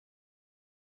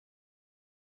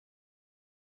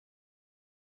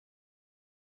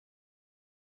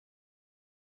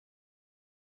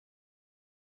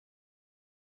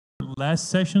last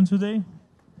session today.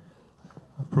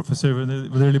 Professor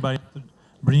Vanderlei Bagnato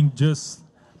bring just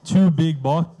 2 big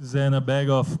boxes and a bag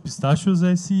of pistachios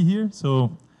I see here. So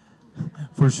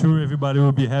for sure everybody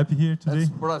will be happy here today. That's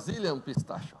Brazilian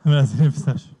pistachio. Brazilian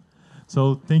pistachio.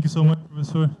 So thank you so much,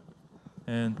 Professor.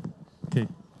 And okay.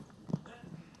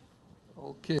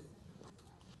 Okay.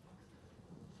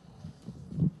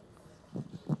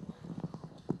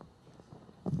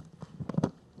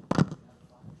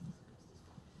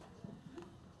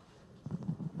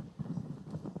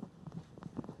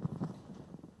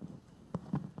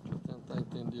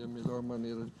 Entender a melhor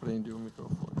maneira de prender o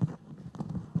microfone.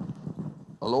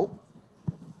 Hello?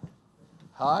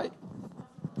 Hi?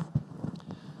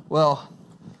 Well,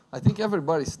 I think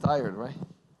everybody's tired, right?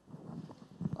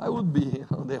 I would be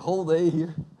the whole day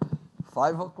here.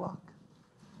 5 o'clock.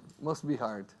 Must be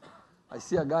hard. I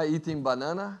see a guy eating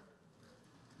banana.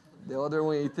 The other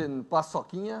one eating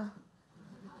paçoquinha.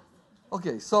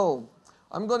 Okay, so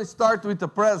I'm going to start with the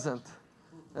present.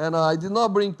 And I did not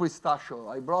bring pistachio.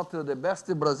 I brought the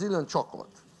best Brazilian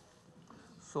chocolate.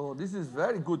 So this is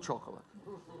very good chocolate.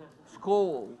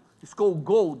 It's called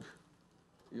gold.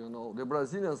 You know, the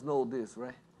Brazilians know this,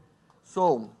 right?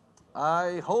 So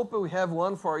I hope we have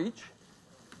one for each.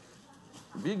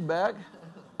 Big bag.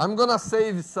 I'm going to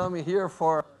save some here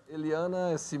for Eliana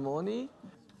and Simone,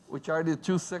 which are the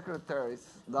 2 secretaries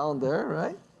down there,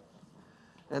 right?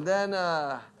 And then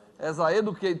as an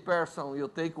educated person, you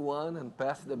take one and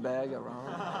pass the bag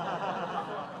around.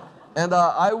 And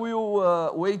I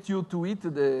will wait you to eat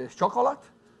the chocolate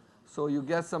so you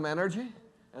get some energy,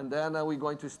 and then we're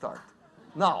going to start.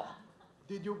 Now.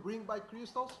 Did you bring my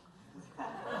crystals?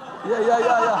 Yeah.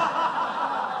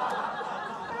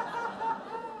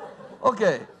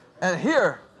 Okay, and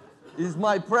here is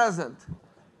my present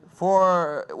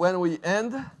for when we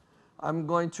end. I'm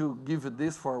going to give you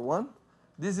this for one.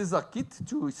 This is a kit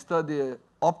to study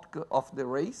optics of the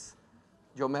rays,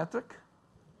 geometric.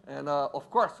 And of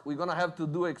course, we're going to have to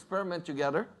do an experiment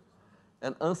together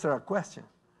and answer a question.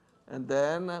 And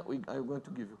then I'm going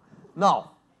to give you.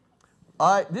 Now,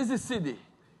 this is CD.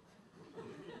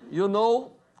 You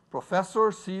know,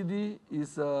 Professor CD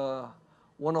is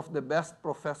one of the best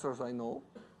professors I know.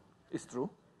 It's true.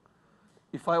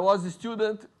 If I was a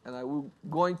student and I were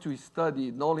going to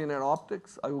study nonlinear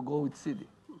optics, I would go with CD.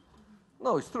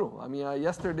 No, it's true. I mean,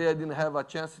 yesterday I didn't have a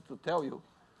chance to tell you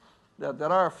that there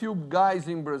are a few guys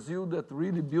in Brazil that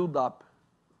really build up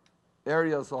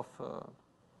areas of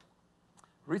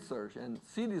research, and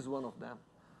CD is one of them.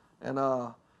 And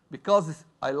because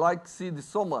I like CD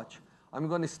so much, I'm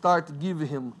going to start giving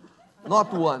him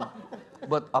not one,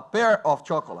 but a pair of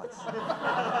chocolates.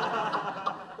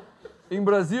 In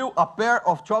Brazil, a pair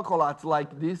of chocolates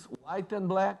like this, white and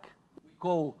black, we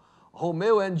call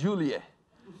Romeo and Juliet.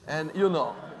 And you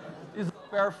know, it's a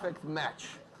perfect match.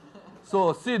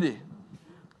 So, CD,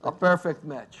 a perfect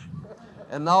match.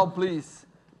 And now, please,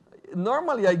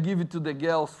 normally I give it to the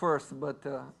girls first, but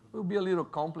it will be a little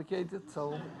complicated.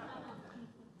 So,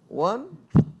 one.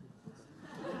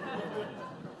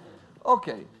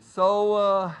 Okay,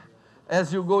 so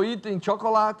as you go eating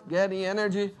chocolate, getting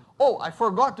energy. Oh, I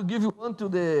forgot to give you one to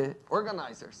the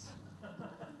organizers.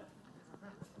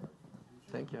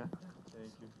 Thank you.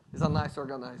 Thank you. He's a nice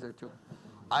organizer, too.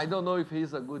 I don't know if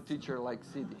he's a good teacher like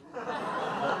CD.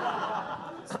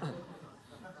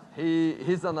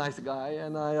 He's a nice guy,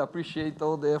 and I appreciate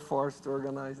all the efforts to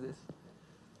organize this.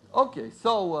 Okay,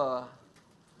 so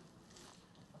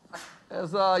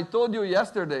as I told you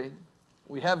yesterday,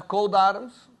 we have cold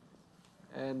atoms,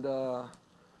 and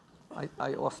I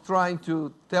was trying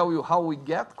to tell you how we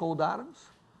get cold atoms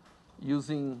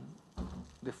using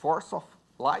the force of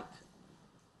light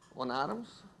on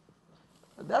atoms.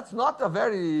 That's not a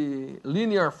very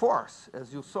linear force,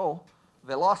 as you saw.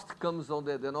 Velocity comes on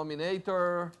the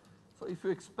denominator. So if you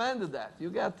expand that,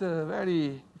 you get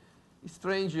very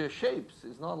strange shapes.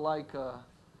 It's not like,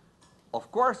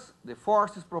 of course, the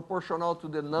force is proportional to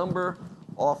the number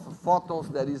of photons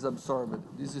that is absorbed.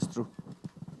 This is true.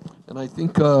 And I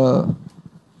think, I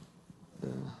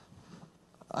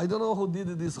don't know who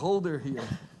did this holder here,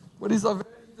 but it's a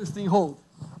very interesting hold.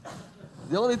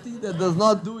 The only thing that does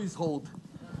not do is hold.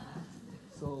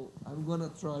 So I'm going to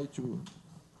try to.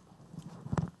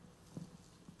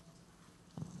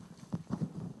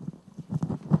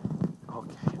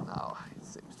 Okay, now it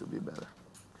seems to be better.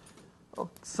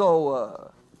 Okay,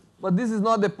 so, but this is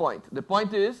not the point. The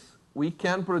point is we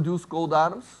can produce cold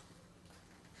atoms.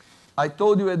 I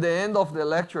told you at the end of the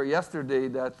lecture yesterday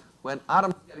that when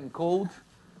atoms are getting cold,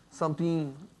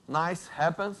 something nice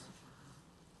happens.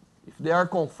 If they are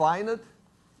confined,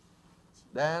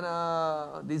 then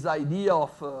this idea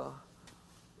of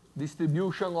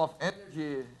distribution of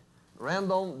energy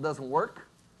random doesn't work.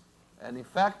 And in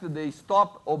fact, they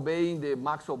stopped obeying the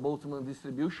Maxwell-Boltzmann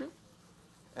distribution,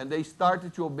 and they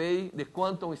started to obey the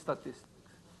quantum statistics.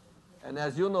 And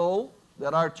as you know,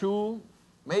 there are two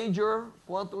major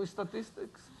quantum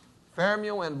statistics,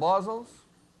 fermion and bosons.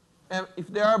 And if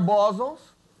there are bosons,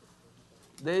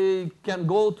 they can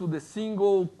go to the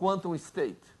single quantum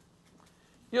state.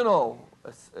 You know,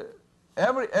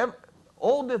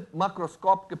 all the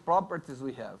macroscopic properties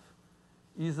we have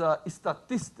is a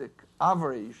statistic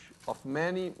average of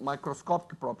many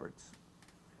microscopic properties.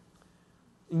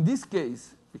 In this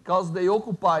case, because they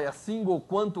occupy a single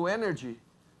quantum energy,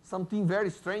 something very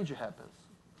strange happens.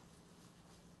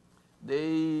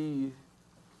 They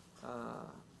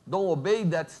don't obey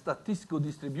that statistical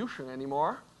distribution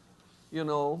anymore. You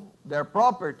know, their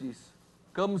properties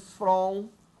comes from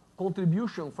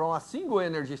contribution from a single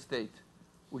energy state,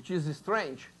 which is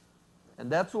strange.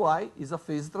 And that's why it's a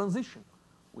phase transition.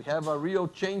 We have a real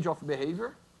change of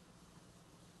behavior.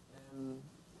 And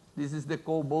this is the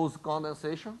Bose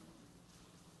condensation.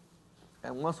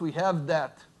 And once we have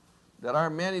that, there are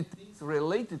many things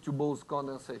related to Bose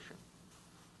condensation.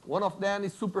 One of them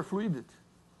is superfluidity.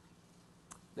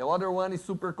 The other one is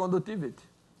superconductivity.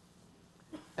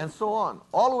 And so on.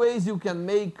 Always you can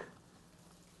make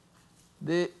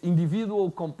the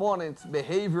individual components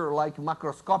behavior like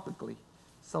macroscopically.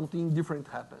 Something different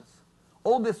happens.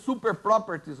 All the super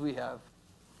properties we have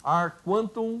are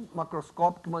quantum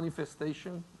macroscopic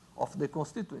manifestation of the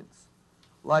constituents,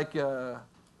 like the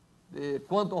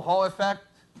quantum Hall effect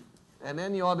and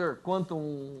any other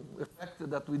quantum effect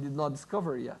that we did not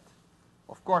discover yet.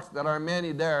 Of course, there are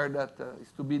many there that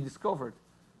is to be discovered,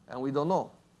 and we don't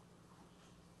know.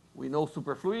 We know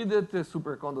superfluidity,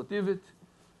 superconductivity,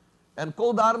 and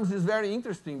cold atoms is very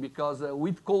interesting because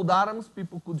with cold atoms,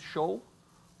 people could show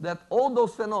that all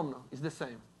those phenomena is the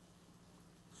same.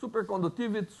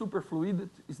 Superconductivity, superfluidity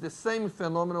is the same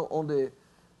phenomenon on the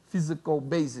physical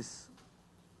basis.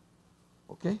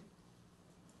 Okay?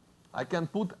 I can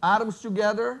put atoms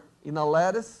together in a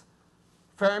lattice,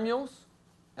 fermions,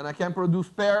 and I can produce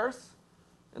pairs,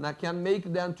 and I can make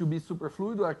them to be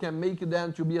superfluid, or I can make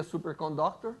them to be a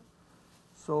superconductor.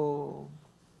 So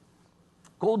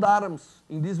cold atoms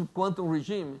in this quantum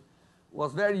regime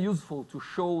was very useful to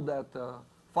show that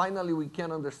finally we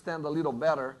can understand a little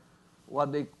better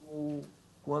what they call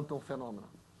quantum phenomena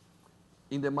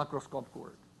in the macroscopic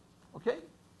world. Okay?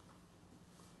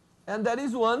 And there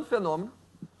is one phenomenon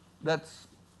that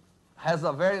has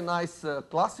a very nice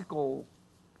classical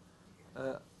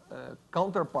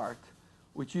counterpart,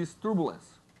 which is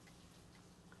turbulence.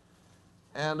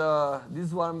 And this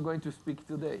is what I'm going to speak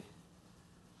today.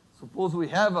 Suppose we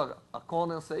have a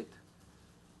condensate.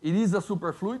 It is a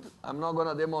superfluid. I'm not going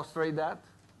to demonstrate that.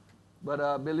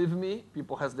 But believe me,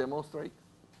 people has demonstrated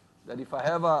that if I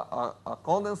have a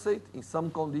condensate in some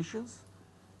conditions,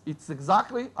 it's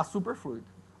exactly a superfluid.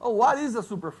 Oh, what is a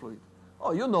superfluid?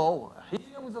 Oh, you know,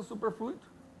 helium is a superfluid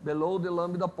below the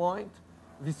lambda point.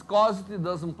 Viscosity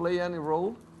doesn't play any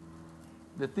role.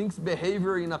 The things behave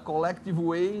in a collective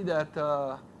way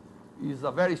that is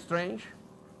very strange.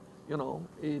 You know,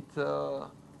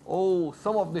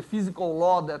 some of the physical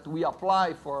law that we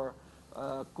apply for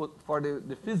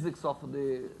the physics of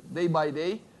the day by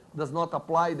day does not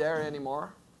apply there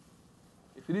anymore.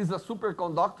 If it is a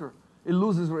superconductor, it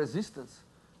loses resistance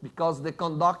because the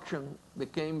conduction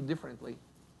became differently.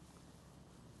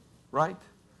 Right?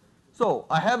 So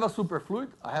I have a superfluid,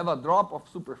 I have a drop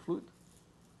of superfluid,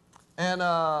 and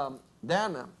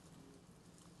then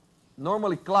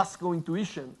normally classical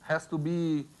intuition has to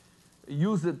be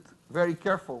used very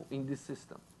careful in this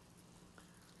system.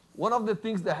 One of the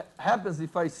things that happens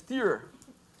if I steer,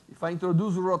 if I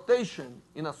introduce rotation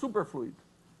in a superfluid,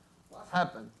 what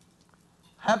happens?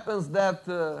 Happens that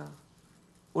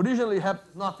originally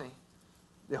happens nothing.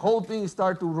 The whole thing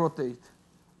starts to rotate,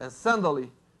 and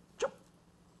suddenly,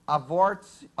 a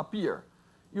vortex appear.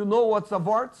 You know what's a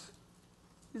vortex?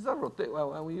 It's a rotate.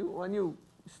 Well, when you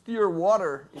steer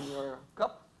water in your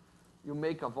cup, you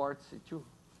make a vortex too.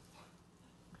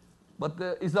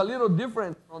 But it's a little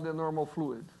different from the normal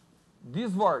fluid.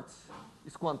 This vortex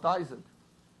is quantized.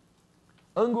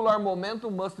 Angular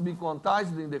momentum must be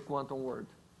quantized in the quantum world.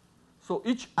 So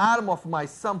each atom of my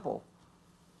sample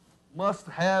must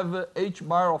have h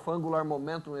bar of angular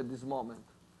momentum at this moment.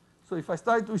 So if I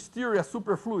start to steer a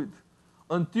superfluid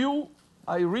until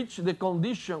I reach the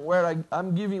condition where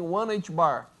I'm giving 1 h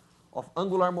bar of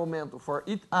angular momentum for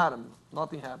each atom,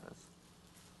 nothing happens.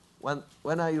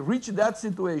 When I reach that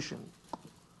situation,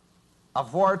 a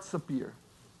vortex appears.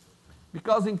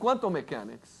 Because in quantum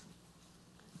mechanics,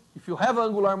 if you have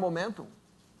angular momentum,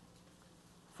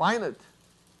 finite,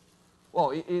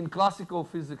 well, in classical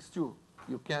physics too,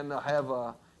 you can have,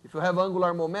 if you have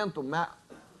angular momentum,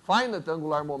 finite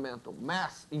angular momentum,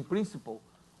 mass in principle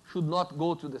should not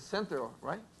go to the center,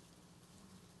 right?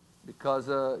 Because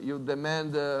you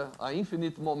demand an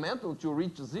infinite momentum to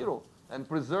reach zero and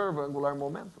preserve angular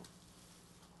momentum.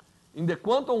 In the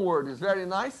quantum world, it's very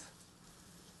nice,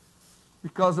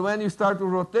 because when you start to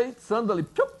rotate, suddenly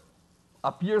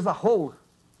appears a hole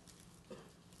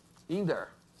in there.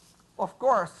 Of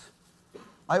course,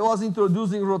 I was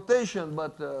introducing rotation,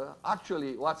 but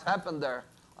actually what's happened there,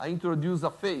 I introduced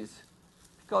a phase.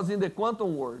 Because in the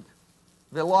quantum world,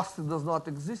 velocity does not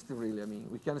exist really. I mean,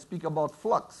 we can speak about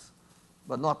flux,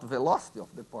 but not velocity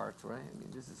of the parts, right? I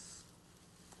mean, this is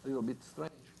a little bit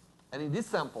strange. And in this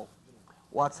sample,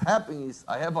 what's happening is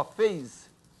I have a phase.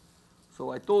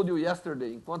 So I told you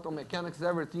yesterday, in quantum mechanics,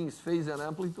 everything is phase and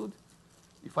amplitude.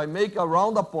 If I make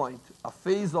around a point a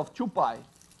phase of 2 pi,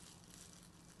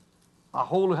 a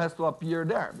hole has to appear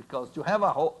there, because to have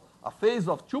a phase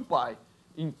of 2 pi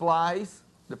implies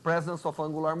the presence of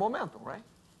angular momentum, right?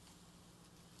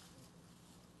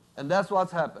 And that's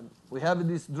what's happened. We have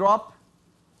this drop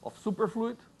of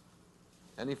superfluid,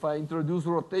 and if I introduce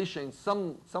rotation in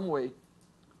some way,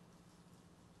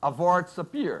 a vortex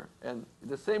appear. And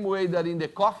the same way that in the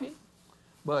coffee,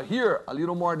 but here a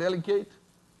little more delicate,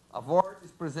 a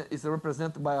vortex is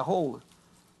represented by a hole.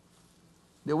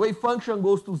 The wave function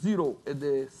goes to 0 at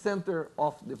the center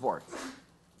of the vortex.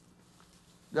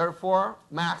 Therefore,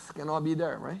 mass cannot be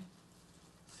there, right?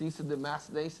 Since the mass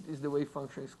density is the wave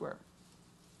function squared.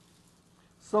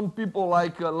 Some people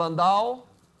like Landau,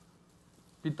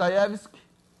 Pitaevsky,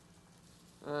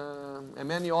 and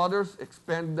many others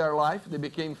expand their life. They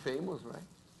became famous, right?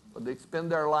 But they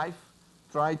expand their life,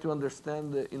 try to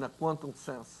understand in a quantum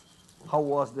sense how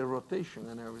was the rotation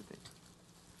and everything.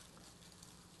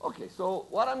 Okay, so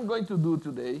what I'm going to do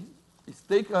today is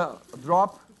take a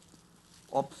drop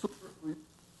of superfluid,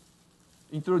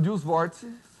 introduce vortices,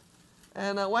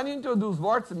 and when you introduce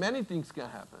vortices, many things can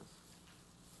happen.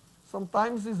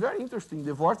 Sometimes it's very interesting,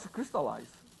 the vortices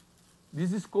crystallize.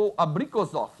 This is called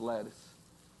Abrikosov lattice.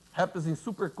 Happens in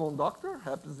superconductor,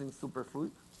 happens in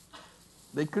superfluid.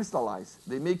 They crystallize,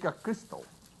 they make a crystal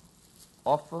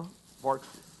of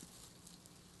vortices.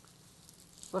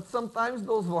 But sometimes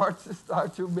those vortices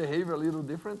start to behave a little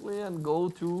differently and go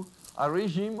to a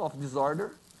regime of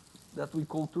disorder that we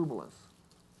call turbulence.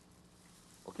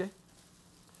 Okay?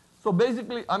 So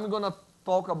basically, I'm going to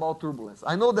talk about turbulence.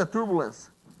 I know that turbulence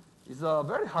is a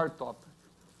very hard topic,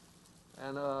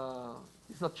 and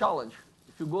it's a challenge.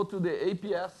 If you go to the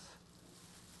APS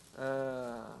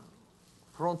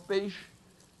front page,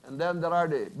 and then there are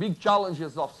the big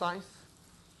challenges of science,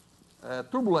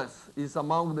 turbulence is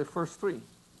among the first 3.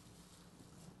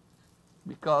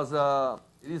 Because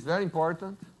it is very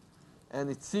important, and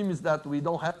it seems that we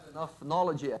don't have enough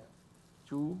knowledge yet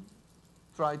to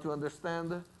try to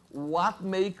understand what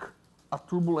makes a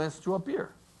turbulence to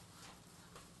appear,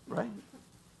 right?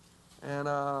 And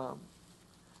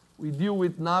we deal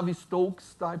with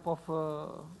Navier-Stokes type of,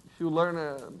 if you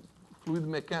learn fluid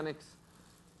mechanics,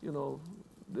 you know,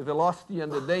 the velocity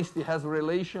and the density has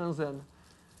relations, and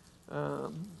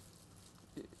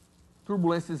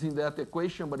turbulence is in that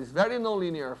equation, but it's very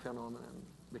nonlinear phenomenon,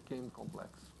 became complex.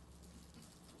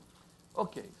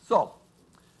 Okay, so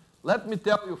let me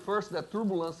tell you first that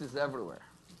turbulence is everywhere.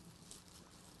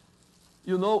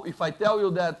 You know, if I tell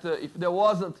you that if there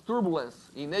wasn't turbulence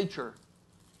in nature,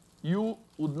 you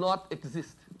would not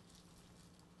exist.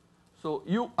 So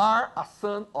you are a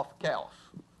son of chaos.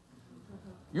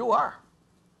 You are,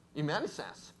 in many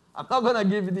sense. I'm not going to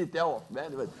give you detail of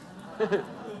that, but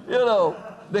you know,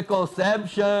 the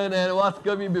conception and what's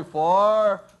coming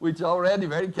before, which is already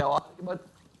very chaotic. But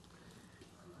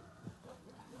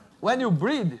when you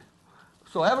breathe,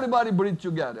 so everybody breathe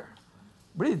together.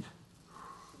 Breathe.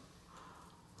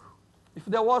 If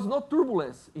there was no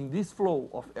turbulence in this flow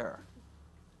of air,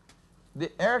 the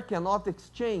air cannot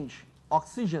exchange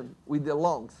oxygen with the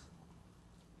lungs.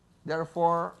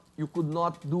 Therefore, you could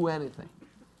not do anything.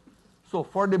 So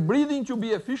for the breathing to be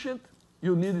efficient,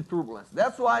 you need turbulence.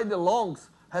 That's why the lungs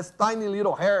has tiny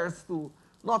little hairs to,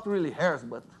 not really hairs,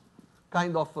 but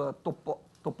kind of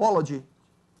topology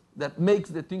that makes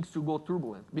the things to go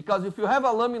turbulent. Because if you have a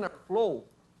laminar flow,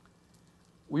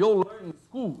 we all learn in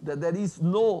school that there is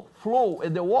no flow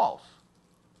at the walls.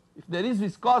 If there is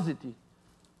viscosity,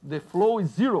 the flow is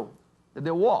 0 at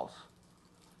the walls.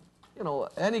 You know,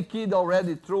 any kid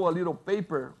already throw a little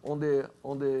paper on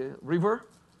the river,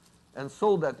 and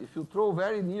so that if you throw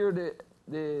very near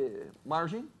the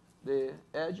margin, the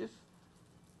edges,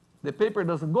 the paper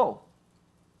doesn't go.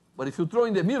 But if you throw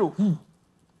in the middle,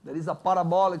 there is a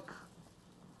parabolic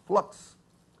flux,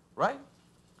 right?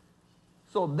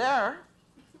 So there,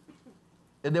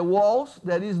 at the walls,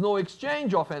 there is no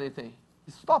exchange of anything.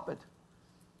 Stop it.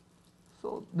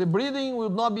 So the breathing will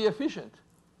not be efficient.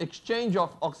 Exchange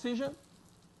of oxygen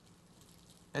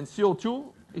and CO2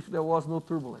 if there was no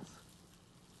turbulence.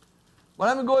 But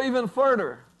I'm going to go even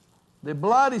further. The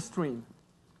blood stream.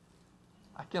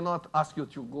 I cannot ask you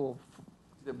to go,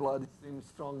 the blood stream is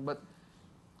strong, but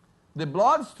the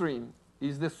blood stream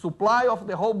is the supply of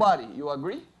the whole body. You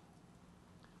agree?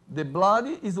 The blood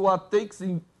is what takes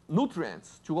in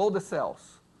nutrients to all the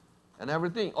cells and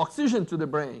everything, oxygen to the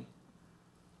brain.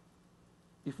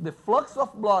 If the flux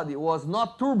of blood was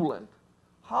not turbulent,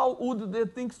 how would the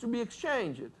things to be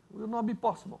exchanged? It will not be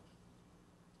possible.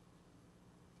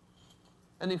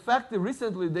 And in fact,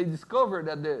 recently they discovered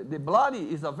that the blood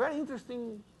is a very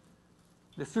interesting,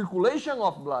 the circulation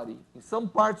of blood in some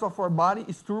parts of our body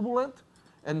is turbulent,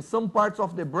 and in some parts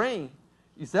of the brain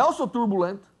is also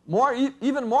turbulent,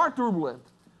 even more turbulent.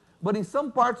 But in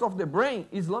some parts of the brain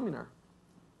is laminar.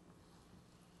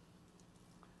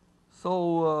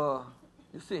 So,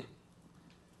 you see,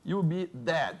 you would be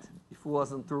dead if it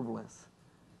wasn't turbulence.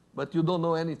 But you don't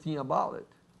know anything about it.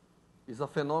 It's a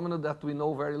phenomenon that we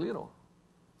know very little.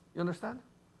 You understand?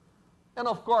 And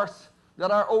of course,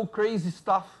 there are all crazy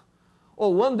stuff. Oh,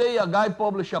 one day a guy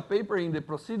published a paper in the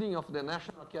Proceeding of the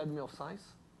National Academy of Science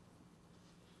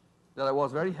that I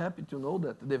was very happy to know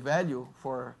that the value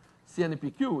for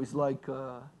CNPq is like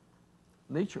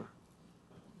nature.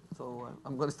 So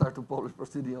I'm going to start to publish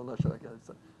Proceeding of National Academy of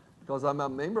Science. Because I'm a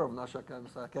member of National Academy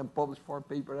of Science, I can publish 4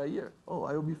 papers a year. Oh,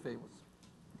 I will be famous.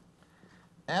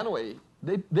 Anyway,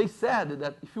 they said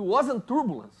that if it wasn't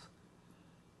turbulence,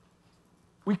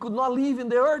 we could not live in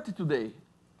the earth today.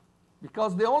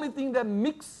 Because the only thing that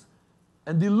mix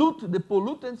and dilute the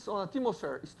pollutants on the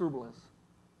atmosphere is turbulence.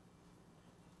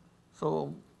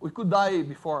 So we could die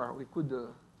before. We could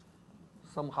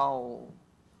somehow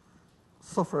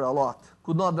suffer a lot.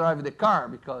 Could not drive the car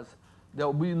because there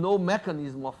will be no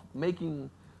mechanism of making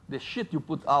the shit you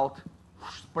put out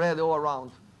spread all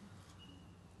around.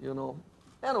 You know.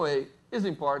 Anyway, it's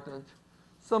important.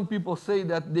 Some people say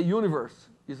that the universe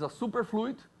is a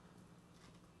superfluid,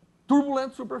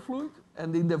 turbulent superfluid,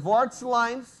 and in the vortex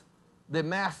lines, the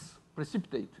mass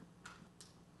precipitate.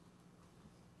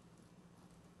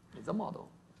 It's a model.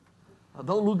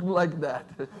 Don't look like that.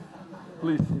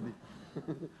 Please,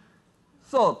 Sidi.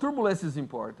 So, turbulence is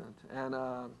important,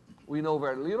 and we know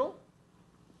very little.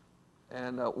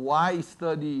 And why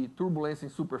study turbulence in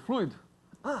superfluid?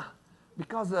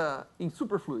 Because in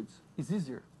superfluids, it's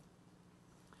easier.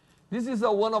 This is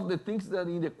one of the things that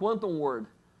in the quantum world,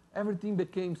 everything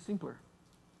became simpler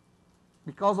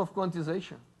because of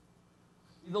quantization.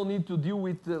 You don't need to deal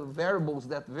with variables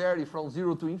that vary from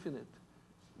 0 to infinite.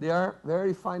 They are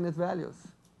very finite values.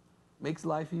 Makes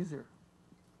life easier.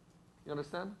 You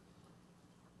understand?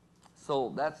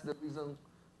 So that's the reason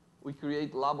we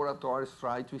create laboratories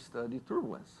try to study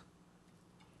turbulence.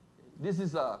 This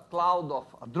is a cloud of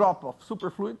a drop of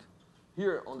superfluid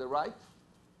here on the right.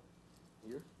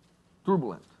 Here,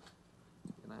 turbulent.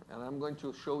 And I'm going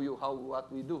to show you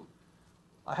what we do.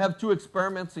 I have 2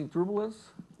 experiments in turbulence.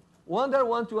 One that I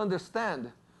want to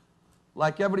understand,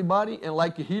 like everybody, and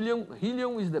like helium.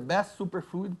 Helium is the best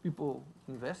superfluid people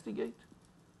investigate.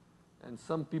 And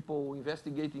some people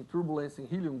investigating turbulence in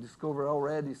helium discover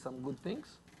already some good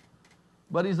things.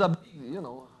 But it's a big, you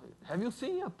know, have you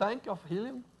seen a tank of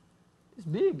helium? It's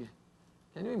big.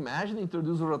 Can you imagine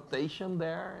introduce rotation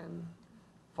there and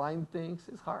find things?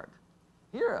 It's hard.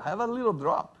 Here, have a little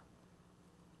drop.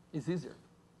 It's easier.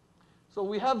 So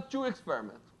we have 2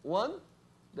 experiments. One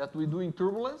that we do in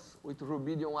turbulence with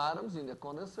rubidium atoms in the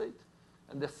condensate.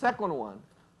 And the second one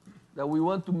that we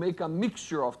want to make a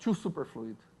mixture of 2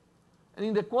 superfluid. And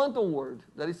in the quantum world,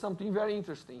 there is something very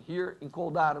interesting here in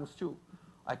cold atoms too.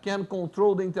 I can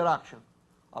control the interaction.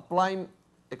 Applying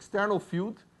external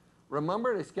field.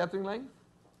 Remember the scattering length?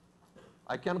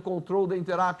 I can control the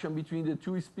interaction between the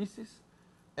 2 species.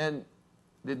 And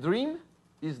the dream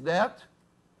is that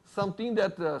something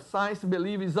that science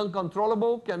believes is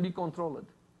uncontrollable can be controlled.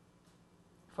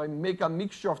 If I make a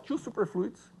mixture of 2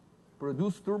 superfluids,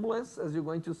 produce turbulence, as you're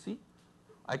going to see,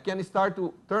 I can start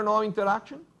to turn on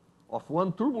interaction of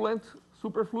one turbulent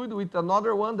superfluid with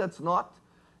another one that's not,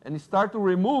 and start to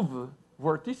remove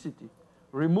vorticity,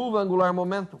 remove angular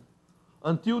momentum,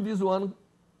 until this one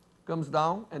comes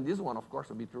down, and this one, of course,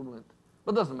 will be turbulent.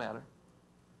 But doesn't matter.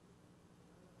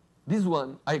 This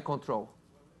one I control.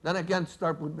 Then I can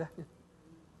start with that.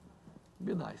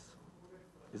 Be nice.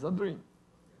 It's a dream.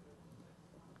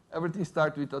 Everything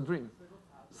starts with a dream.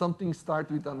 Something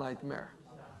starts with a nightmare.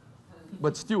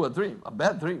 But still a dream. A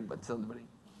bad dream, but still a dream.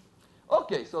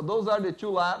 Okay, so those are the two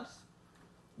labs.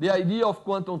 The idea of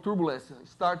quantum turbulence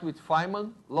started with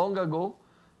Feynman long ago.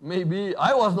 Maybe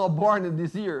I was not born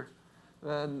this year,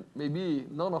 and maybe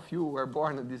none of you were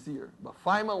born this year. But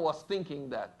Feynman was thinking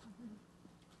that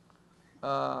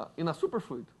in a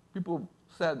superfluid, people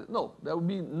said, no, there will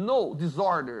be no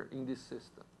disorder in this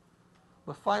system.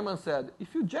 But Feynman said,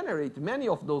 if you generate many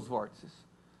of those vortices,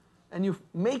 and you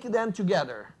make them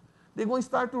together, they're going to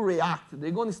start to react,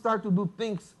 they're going to start to do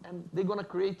things, and they're going to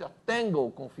create a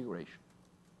tangle configuration.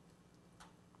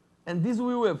 And this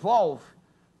will evolve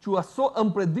to a so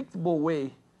unpredictable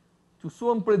way, to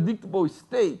so unpredictable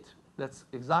state, that's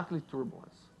exactly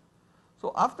turbulence.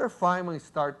 So after Feynman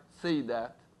start saying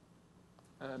that,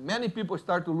 many people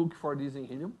start to look for this in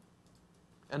helium,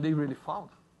 and they really found.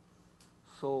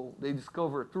 So they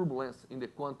discovered turbulence in the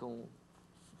quantum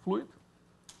fluid,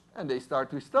 and they start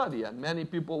to study. And many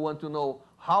people want to know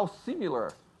how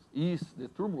similar is the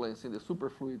turbulence in the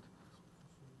superfluid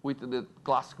with the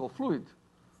classical fluid.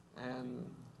 And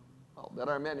well, there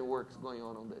are many works going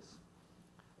on this.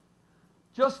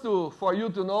 Just for you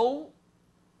to know,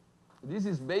 this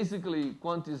is basically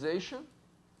quantization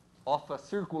of a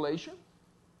circulation.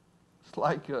 It's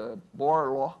like a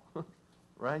Bohr law,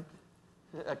 right?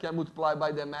 I can multiply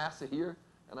by the mass here,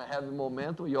 and I have the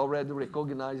momentum. You already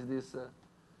recognize this.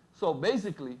 So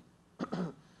basically,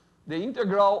 the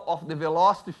integral of the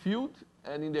velocity field,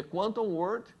 and in the quantum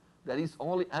world, that is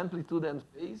only amplitude and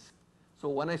phase. So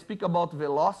when I speak about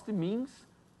velocity, means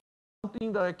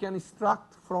something that I can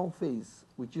extract from phase,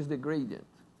 which is the gradient.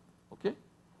 Okay?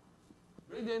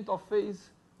 Gradient of phase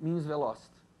means velocity.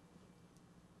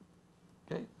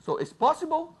 Okay? So it's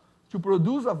possible to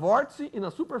produce a vortice in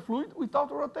a superfluid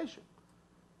without rotation.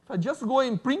 If I just go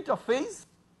and print a phase,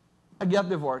 I get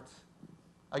the vortice.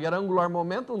 I get angular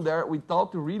momentum there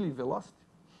without really velocity.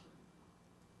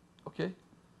 Okay?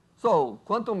 So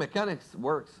quantum mechanics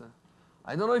works.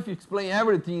 I don't know if you explain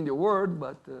everything in the word,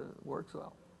 but works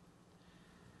well.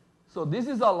 So this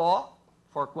is a law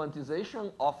for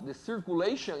quantization of the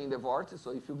circulation in the vortex.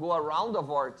 So if you go around a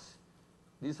vortex,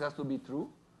 this has to be true.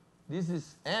 This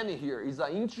is n here is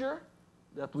an integer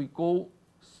that we call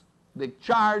the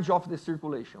charge of the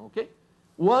circulation, okay?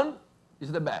 1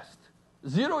 is the best.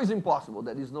 0 is impossible,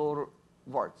 there is no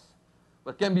vortex.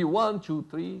 But can be 1, 2,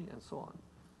 3, and so on.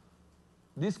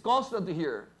 This constant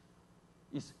here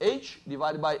is h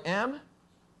divided by m,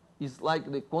 is like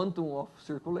the quantum of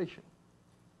circulation,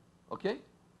 okay?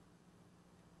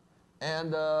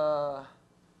 And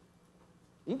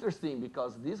interesting,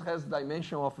 because this has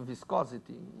dimension of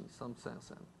viscosity in some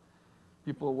sense. And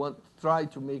people want to try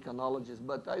to make analogies,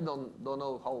 but I don't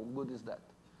know how good is that.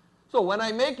 So when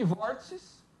I make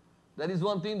vortices, that is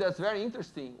one thing that's very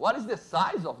interesting. What is the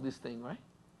size of this thing, right?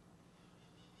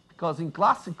 Because in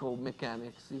classical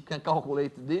mechanics, you can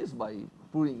calculate this by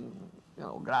putting,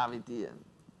 gravity and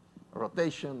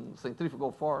rotation,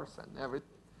 centrifugal force, and everything.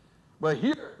 But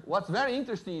here, what's very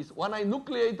interesting is when I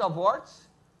nucleate a vortex,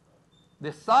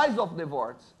 the size of the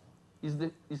vortex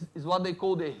is what they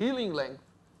call the healing length.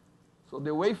 So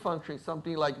the wave function,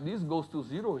 something like this, goes to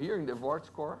 0 here in the vortex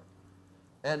core,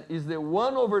 and is the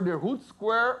 1 over the root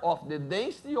square of the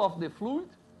density of the fluid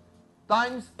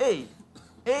times A.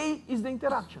 A is the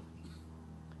interaction.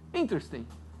 Interesting.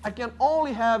 I can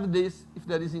only have this if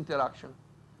there is interaction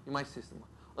in my system.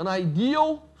 An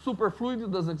ideal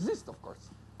superfluid doesn't exist, of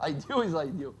course. Ideal is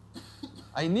ideal.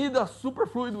 I need a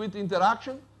superfluid with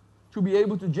interaction to be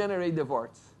able to generate the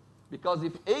vortex. Because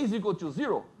if A is equal to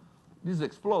 0, this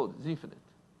explodes, it's infinite.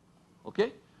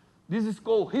 Okay? This is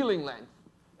called healing length.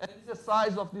 And it's the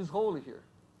size of this hole here.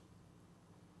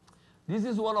 This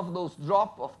is one of those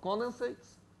drop of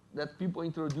condensates that people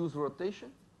introduce rotation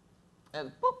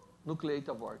and pop, nucleate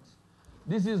a vortex.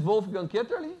 This is Wolfgang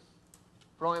Ketterle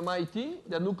from MIT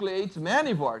that nucleates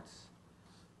many vortices.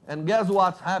 And guess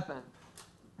what's happened?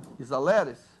 It's a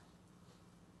lattice.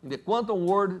 In the quantum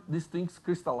world, these things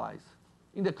crystallize.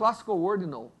 In the classical world,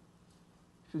 no.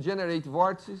 If you generate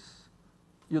vortices,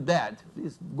 you're dead.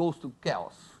 This goes to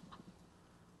chaos.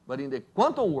 But in the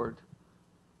quantum world,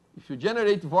 if you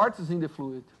generate vortices in the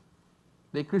fluid,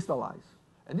 they crystallize.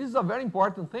 And this is a very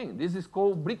important thing. This is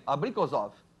called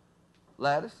Abrikosov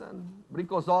lattice. And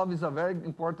Abrikosov is a very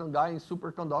important guy in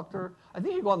superconductor. I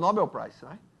think he got a Nobel Prize,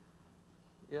 right?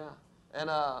 Yeah. And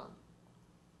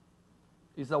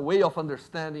it's a way of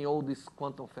understanding all this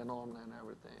quantum phenomena and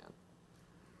everything.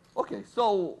 Okay,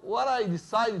 so what I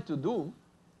decided to do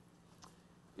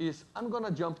is I'm going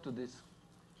to jump to this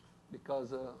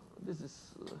because this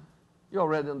is You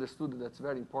already understood that's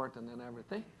very important and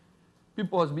everything.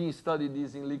 People has been studying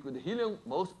this in liquid helium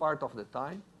most part of the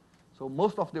time. So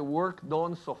most of the work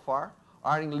done so far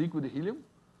are in liquid helium.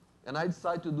 And I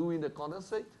decided to do in the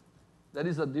condensate. There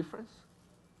is a difference.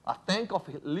 A tank of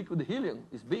liquid helium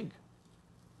is big.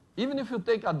 Even if you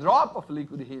take a drop of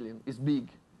liquid helium, it's big.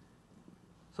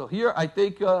 So here I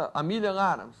take a million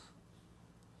atoms.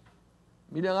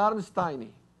 Million atoms is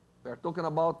tiny. We are talking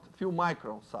about few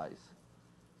micron size.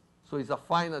 So it's a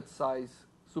finite size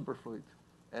superfluid.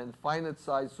 And finite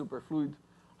size superfluid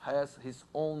has his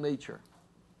own nature.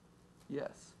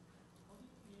 Yes.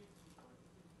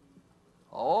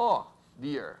 Oh,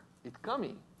 dear, it's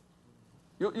coming.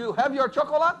 You have your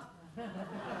chocolate?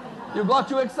 You got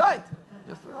too excited.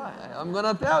 Just right. I'm going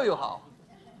to tell you how.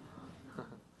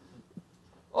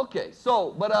 Okay,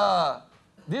 so, but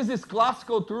this is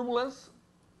classical turbulence.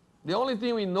 The only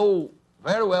thing we know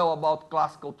very well about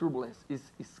classical turbulence is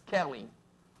scaling.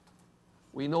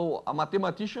 We know a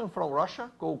mathematician from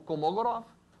Russia called Kolmogorov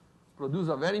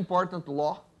produced a very important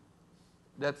law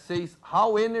that says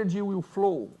how energy will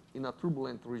flow in a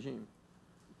turbulent regime.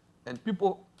 And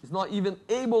people is not even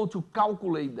able to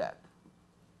calculate that.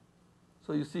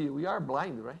 So you see, we are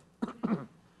blind, right?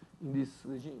 In this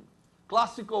regime.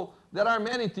 Classical, there are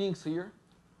many things here.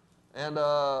 And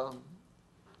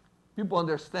people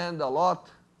understand a lot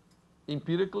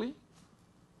empirically,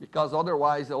 because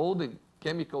otherwise all the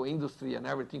chemical industry and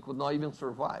everything could not even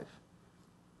survive.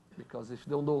 Because if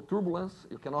you don't know turbulence,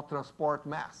 you cannot transport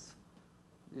mass.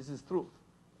 This is truth.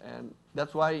 And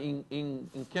that's why in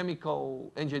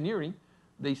chemical engineering,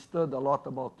 they study a lot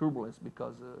about turbulence,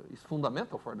 because it's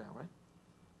fundamental for them, right?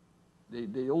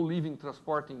 They all live in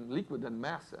transporting liquid and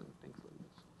mass and things like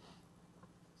this.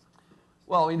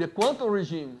 Well, in the quantum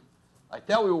regime, I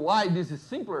tell you why this is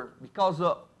simpler, because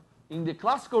in the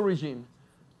classical regime,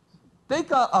 take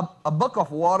a bucket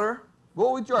of water,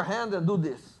 go with your hand and do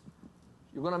this.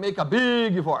 You're going to make a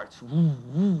big vortex.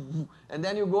 And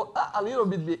then you go a little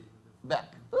bit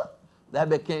back. That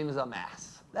becomes a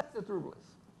mass. That's the turbulence.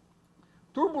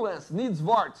 Turbulence needs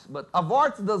vortex, but a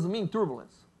vortex doesn't mean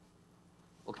turbulence.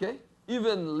 Okay?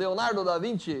 Even Leonardo da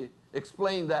Vinci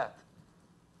explained that.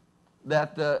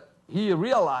 He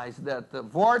realized that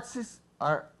vortices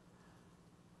are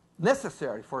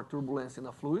necessary for turbulence in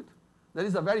a fluid. There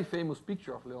is a very famous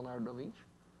picture of Leonardo da Vinci.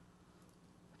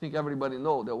 I think everybody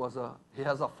knows he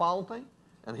has a fountain,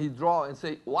 and he draw and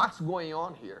say, what's going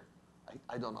on here?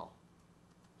 I don't know.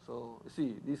 So you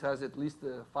see, this has at least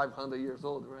 500 years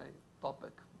old, right?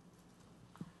 Topic.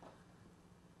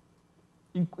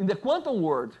 In the quantum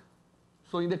world,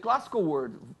 so in the classical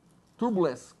world,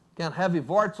 turbulence can have a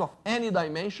vortex of any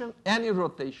dimension, any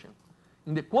rotation.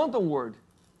 In the quantum world,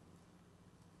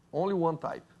 only one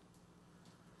type.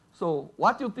 So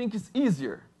what do you think is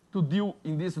easier to deal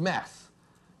in this mass?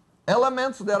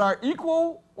 Elements that are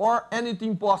equal or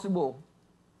anything possible?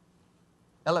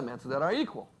 Elements that are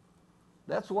equal.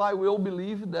 That's why we all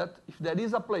believe that if there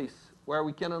is a place where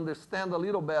we can understand a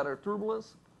little better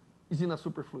turbulence, is in a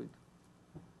superfluid.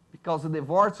 Because the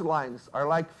vortex lines are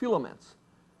like filaments.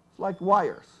 It's like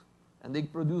wires. And they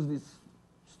produce this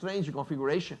strange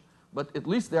configuration, but at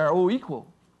least they are all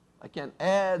equal. I can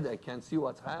add, I can see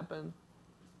what's happened,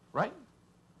 right?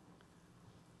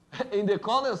 In the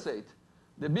condensate,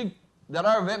 there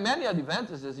are many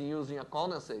advantages in using a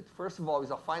condensate. First of all,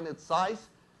 it's a finite size.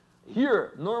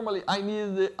 Here, normally, I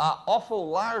need an awful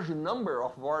large number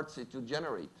of vortices to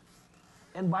generate.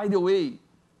 And by the way,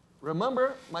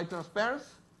 remember my transparency?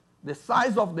 The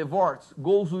size of the vortex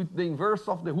goes with the inverse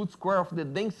of the root square of the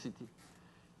density.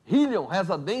 Helium has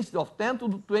a density of 10 to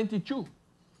the 22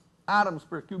 atoms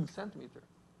per cubic centimeter.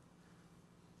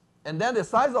 And then the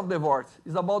size of the vortex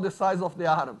is about the size of the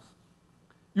atoms.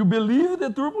 You believe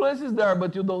the turbulence is there,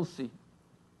 but you don't see.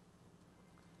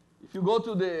 If you go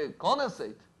to the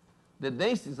condensate, the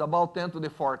density is about 10 to the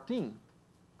 14.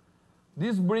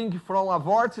 This brings from a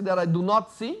vortex that I do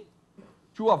not see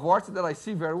to a vortex that I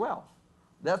see very well.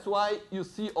 That's why you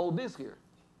see all this here,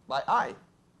 by eye.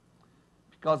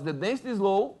 Because the density is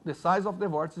low, the size of the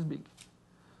vortex is big.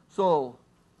 So,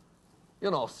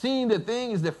 seeing the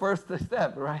thing is the first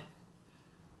step, right?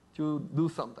 To do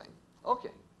something.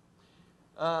 Okay.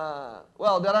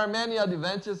 Well, there are many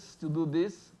advantages to do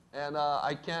this, and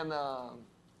I can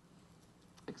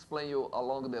explain you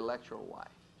along the lecture why.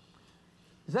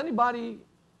 Is anybody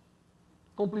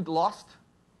completely lost?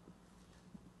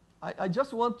 I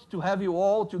just want to have you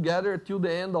all together till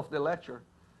the end of the lecture,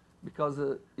 because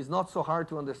it's not so hard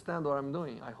to understand what I'm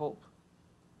doing, I hope.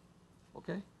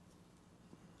 Okay?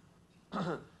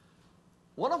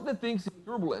 One of the things in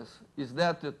turbulence is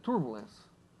that the turbulence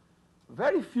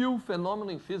very few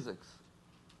phenomena in physics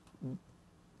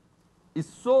is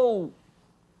so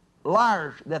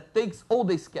large that takes all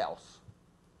the scales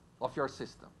of your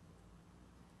system.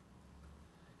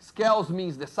 Scales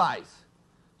means the size.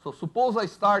 So suppose I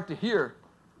start here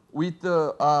with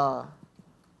a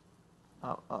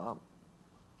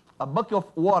bucket of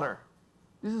water.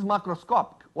 This is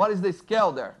macroscopic. What is the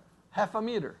scale there? 0.5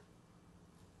 meter.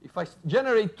 If I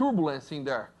generate turbulence in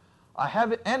there, I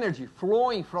have energy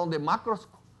flowing from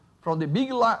the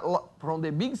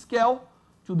big scale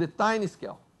to the tiny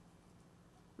scale.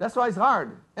 That's why it's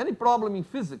hard. Any problem in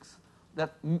physics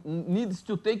that needs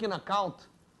to take into account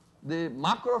the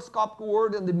macroscopic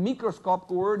world and the microscopic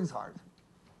world is hard.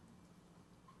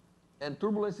 And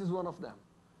turbulence is one of them.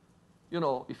 You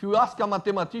know, if you ask a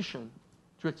mathematician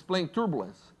to explain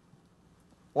turbulence,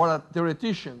 or a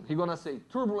theoretician, he's going to say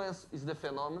turbulence is the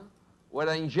phenomenon where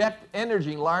I inject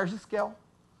energy in large scale,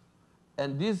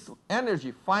 and this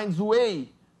energy finds way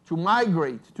to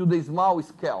migrate to the small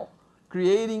scale,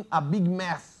 creating a big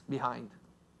mass behind.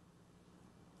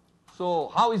 So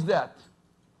how is that?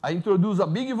 I introduce a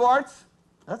big vortex,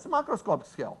 that's macroscopic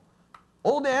scale.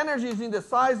 All the energy is in the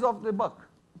size of the buck.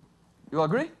 You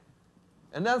agree?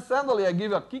 And then suddenly I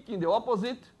give a kick in the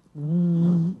opposite.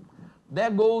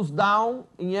 That goes down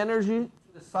in energy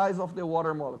to the size of the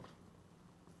water molecule.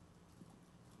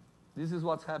 This is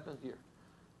what's happened here.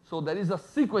 So there is a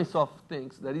sequence of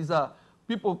things. There is a,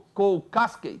 people call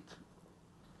cascade.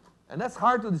 And that's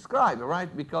hard to describe,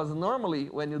 right? Because normally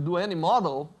when you do any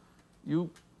model, you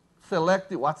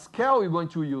select what scale you're going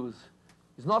to use.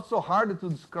 It's not so hard to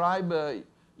describe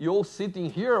you sitting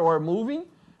here or moving,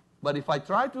 but if I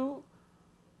try to,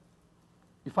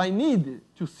 if I need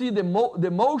to see the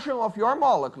motion of your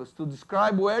molecules to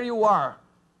describe where you are,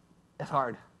 it's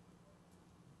hard.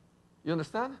 You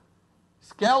understand?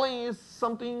 Scaling is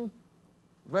something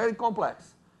very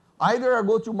complex. Either I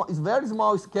go to a very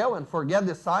small scale and forget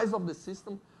the size of the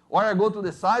system, or I go to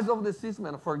the size of the system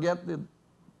and forget the...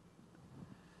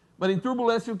 But in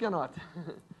turbulence, you cannot.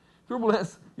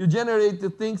 Turbulence, you generate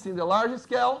the things in the larger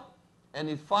scale, and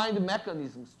it finds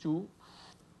mechanisms to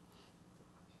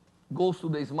go to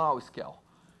the small scale.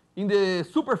 In the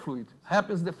superfluid,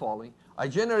 happens the following. I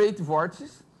generate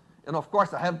vortices, and of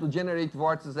course I have to generate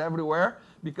vortices everywhere,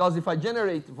 because if I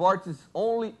generate vortices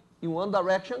only in one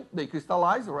direction, they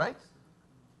crystallize, right?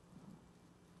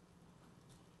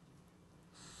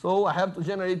 So I have to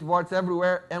generate vortices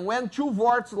everywhere, and when two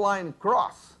vortex lines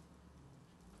cross,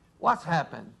 what's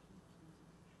happened?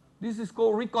 This is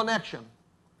called reconnection.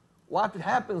 What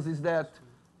happens is that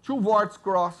two vortices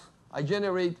cross, I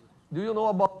generate, do you know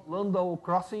about Landau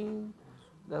crossing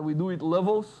that we do with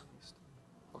levels?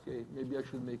 Okay, maybe I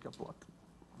should make a plot.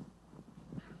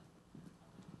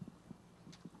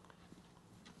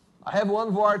 I have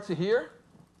one vortex here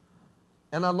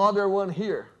and another one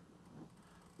here.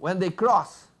 When they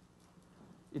cross,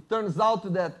 it turns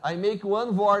out that I make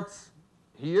one vortex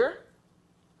here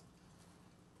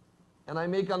and I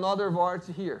make another vortex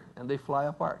here, and they fly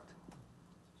apart.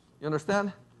 You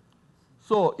understand?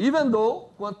 So even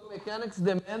though quantum mechanics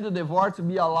demanded the vortex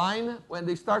be aligned, when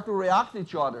they start to react to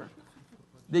each other,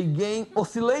 they gain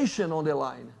oscillation on the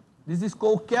line. This is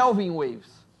called Kelvin waves.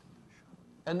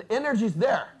 And energy is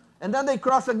there. And then they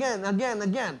cross again, again,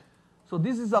 again. So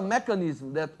this is a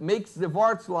mechanism that makes the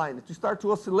vortex line to start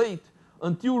to oscillate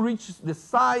until it reaches the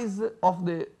size of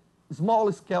the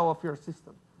small scale of your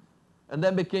system. And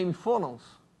then became phonons.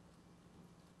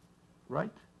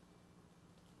 Right?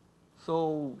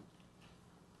 So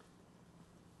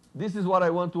this is what I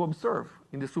want to observe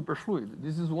in the superfluid.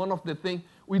 This is one of the things.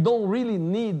 We don't really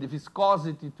need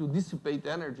viscosity to dissipate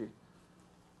energy.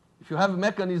 If you have a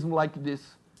mechanism like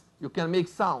this, you can make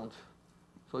sound.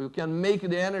 So you can make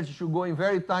the energy to go in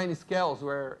very tiny scales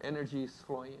where energy is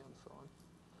flowing and so on.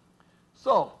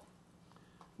 So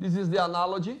this is the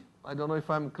analogy. I don't know if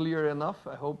I'm clear enough.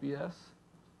 I hope yes.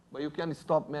 But you can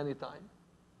stop many times.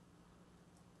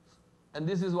 And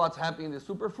this is what's happening in the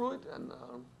superfluid. And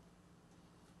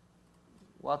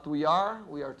what we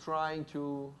are trying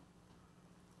to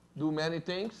do many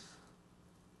things.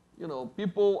 You know,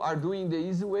 people are doing the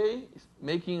easy way,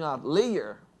 making a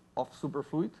layer of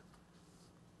superfluid,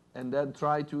 and then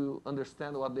try to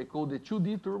understand what they call the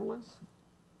 2D turbulence.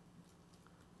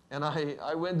 And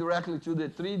I went directly to the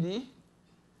 3D,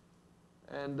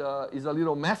 and it's a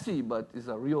little messy, but it's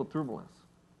a real turbulence,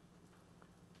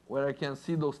 where I can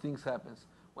see those things happen.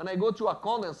 When I go to a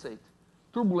condensate,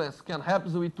 turbulence can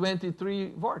happen with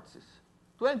 23 vortices,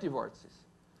 20 vortices.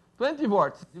 20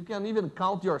 vortices, you can even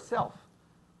count yourself.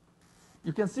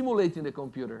 You can simulate in the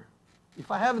computer.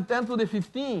 If I have 10 to the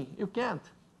 15, you can't.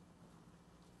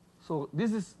 So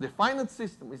this is the finite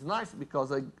system. It's nice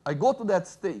because I go to that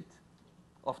state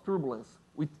of turbulence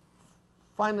with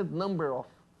finite number of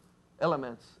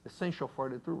elements essential for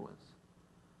the turbulence.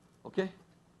 Okay?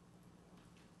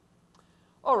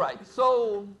 All right,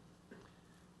 so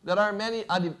there are many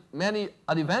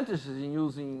advantages in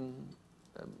using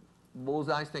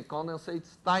Bose-Einstein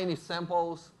condensates, tiny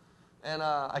samples, and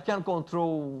I can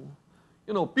control,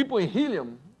 people in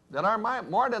helium. There are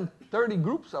more than 30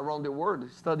 groups around the world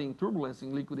studying turbulence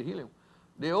in liquid helium.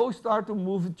 They all start to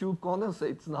move to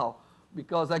condensates now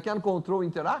because I can control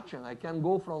interaction. I can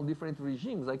go from different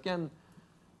regimes. I can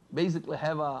basically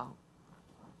have a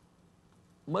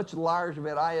much large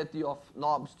variety of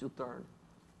knobs to turn.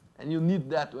 And you need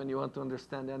that when you want to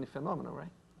understand any phenomenon, right?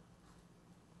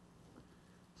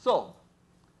 So,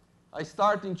 I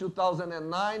start in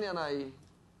 2009, and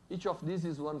each of these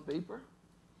is one paper.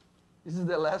 This is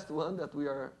the last one that we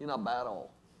are in a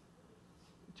battle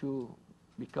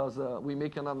because we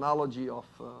make an analogy of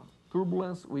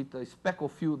turbulence with a speckle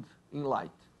field in light,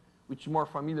 which is more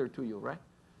familiar to you, right?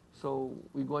 So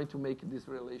we're going to make this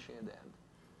relation at the end.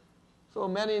 So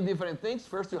many different things.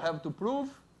 First you have to prove,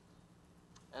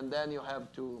 and then you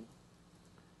have to,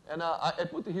 and I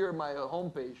put here my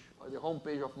homepage, or the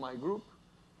homepage of my group.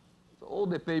 So all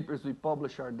the papers we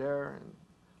publish are there, and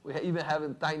we even have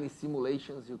tiny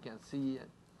simulations you can see. And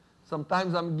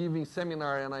sometimes I'm giving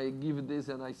seminar and I give this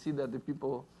and I see that the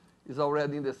people is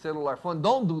already in the cellular phone.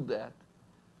 Don't do that,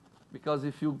 because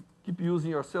if you keep using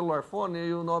your cellular phone,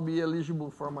 you will not be eligible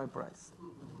for my prize.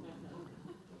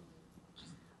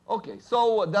 Okay,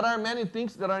 so there are many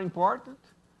things that are important.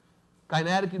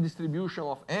 Kinetic distribution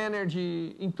of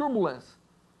energy in turbulence.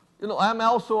 I'm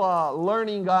also a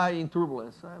learning guy in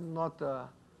turbulence. I'm not a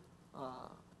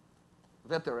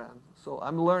veteran, so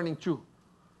I'm learning too.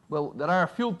 Well, there are a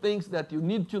few things that you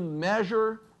need to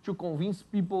measure to convince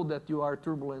people that you are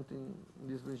turbulent in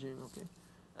this regime, okay?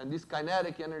 And this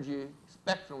kinetic energy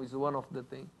spectrum is one of the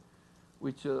things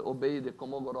which obey the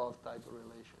Kolmogorov type of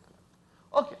relation.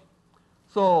 Okay,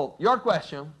 so your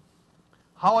question,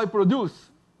 how I produce.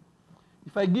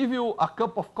 If I give you a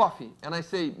cup of coffee and I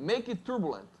say, make it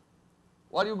turbulent,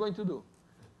 what are you going to do?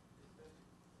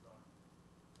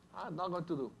 I'm not going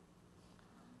to do.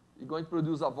 You're going to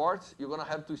produce a vortex. You're going to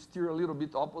have to steer a little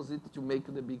bit opposite to make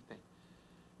the big thing.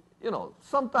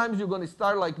 Sometimes you're going to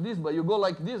start like this, but you go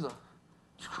like this.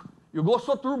 You go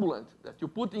so turbulent that you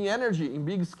put in energy in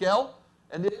big scale,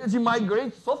 and the energy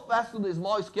migrates so fast to the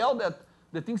small scale that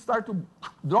the things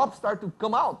drops start to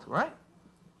come out, right?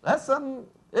 That's some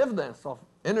evidence of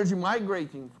energy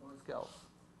migrating from scales.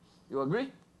 You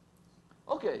agree?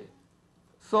 Okay.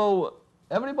 So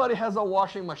everybody has a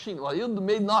washing machine. Well, you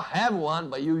may not have one,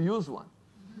 but you use one.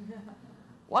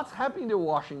 What's happening in the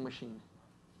washing machine?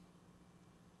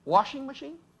 Washing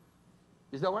machine?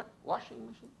 Is that right? Washing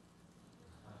machine?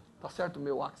 Tá certo o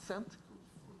meu accent?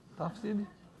 Tá, Cid?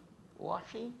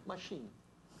 Washing machine.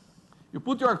 You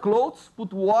put your clothes,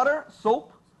 put water,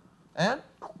 soap, and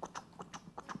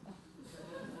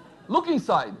look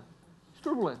inside. It's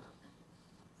turbulent.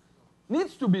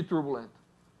 Needs to be turbulent.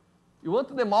 You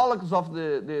want the molecules of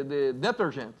the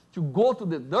detergent to go to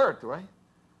the dirt, right?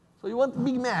 So you want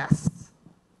big mass.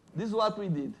 This is what we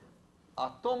did.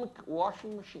 Atomic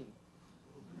washing machine.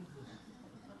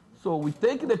 So we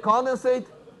take the condensate.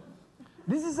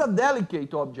 This is a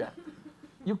delicate object.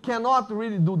 You cannot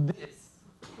really do this.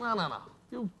 No.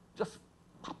 You just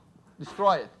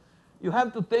destroy it. You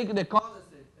have to take the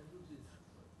condensate and do this.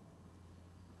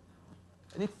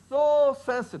 And it's so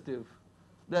sensitive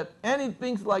that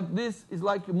anything like this is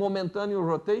like momentary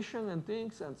rotation and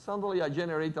things, and suddenly I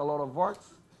generate a lot of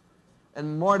vortex.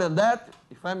 And more than that,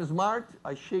 if I'm smart,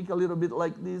 I shake a little bit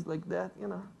like this, like that,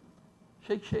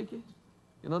 Shake, shaky.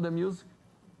 You know the music?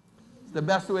 It's the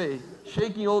best way.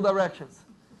 Shaking all directions.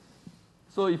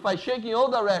 So if I shake in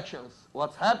all directions,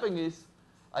 what's happening is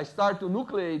I start to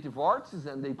nucleate vortices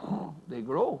and they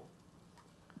grow.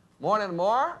 More and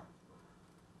more.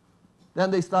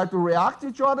 Then they start to react to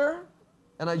each other,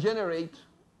 and I generate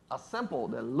a sample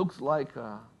that looks like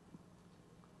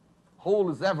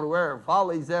holes everywhere,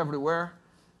 valleys everywhere,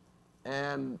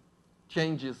 and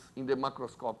changes in the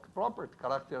macroscopic property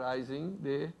characterizing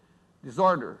the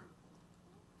disorder.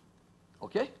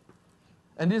 Okay?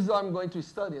 And this is what I'm going to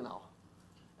study now.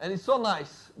 And it's so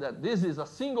nice that this is a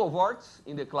single vortex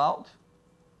in the cloud,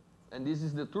 and this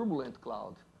is the turbulent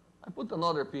cloud. I put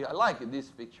another picture. I like this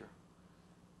picture.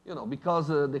 Because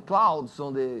the clouds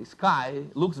on the sky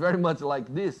looks very much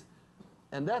like this,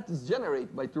 and that is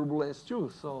generated by turbulence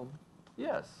too. So,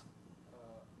 yes. So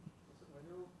when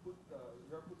you put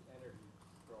energy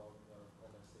from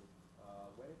condensate,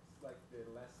 when it's like the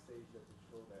last stage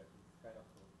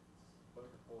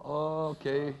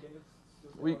Okay.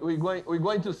 We're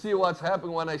going to see what's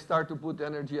happening when I start to put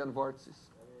energy and vortices.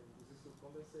 I mean, is this still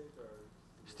condensate or?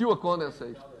 Still a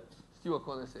condensate. Still a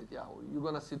condensate, yeah. You're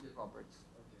going to see the properties.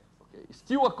 Okay.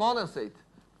 Still a condensate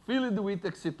filled with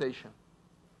excitation.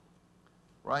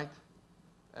 Right?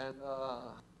 And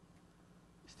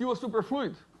still a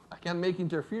superfluid. I can make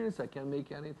interference, I can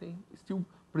make anything. Still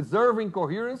preserving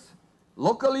coherence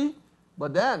locally,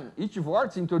 but then each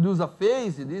vortex introduces a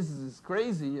phase. This is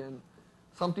crazy, and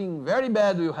something very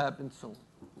bad will happen soon.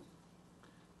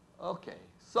 Okay,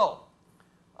 so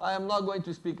I am not going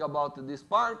to speak about this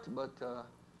part, but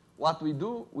what we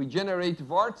do, we generate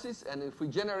vortices, and if we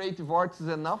generate vortices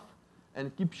enough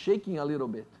and keep shaking a little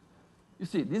bit, you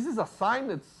see, this is a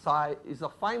finite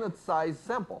size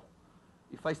sample.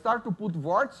 If I start to put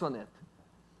vortices on it,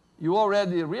 you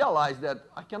already realize that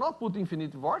I cannot put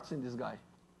infinite vortices in this guy.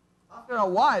 After a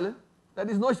while, there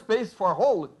is no space for a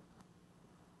hole.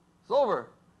 It's over.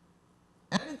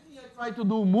 Anything I try to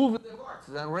do, move the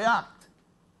vortices and react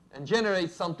and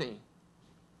generate something.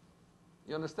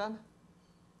 You understand?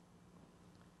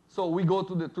 So we go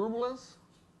to the turbulence,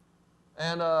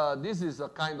 and this is a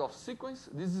kind of sequence.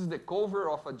 This is the cover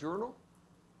of a journal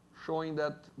showing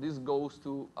that this goes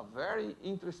to a very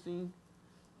interesting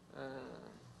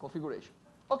configuration.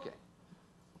 Okay,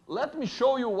 let me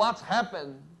show you what's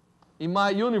happened in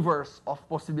my universe of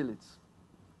possibilities.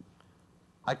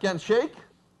 I can shake.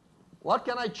 What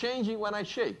can I change in when I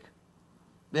shake?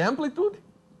 The amplitude?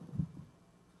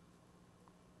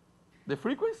 The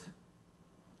frequency?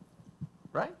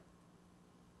 Right?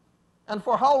 And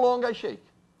for how long I shake?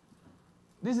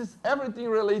 This is everything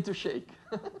related to shake.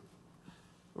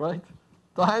 Right?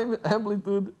 Time,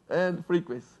 amplitude, and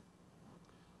frequency.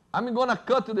 I'm going to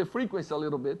cut to the frequency a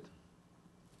little bit,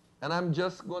 and I'm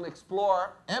just going to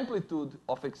explore amplitude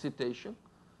of excitation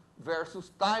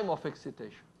versus time of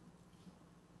excitation.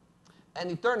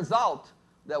 And it turns out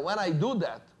that when I do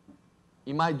that,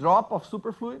 in my drop of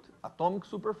superfluid, atomic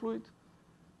superfluid,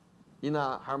 in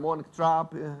a harmonic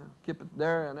trap, keep it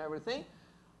there and everything,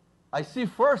 I see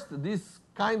first this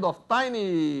kind of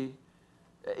tiny.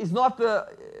 It's not,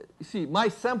 you see, my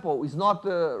sample is not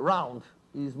round.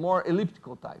 It's more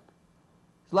elliptical type.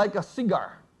 It's like a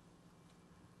cigar.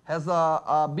 Has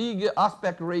a big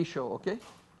aspect ratio, okay?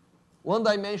 One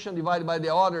dimension divided by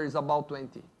the other is about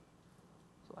 20.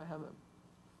 So I have a,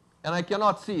 and I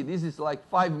cannot see. This is like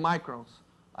 5 microns.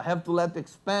 I have to let it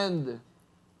expand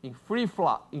in free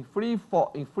fly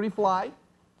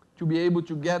to be able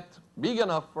to get big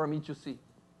enough for me to see.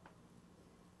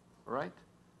 All right?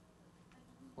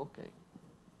 Okay.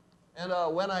 And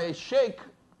when I shake,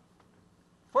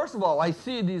 first of all, I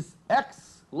see this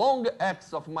x, long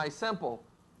x of my sample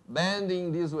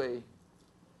bending this way.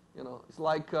 You know, it's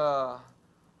like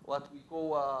what we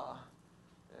call,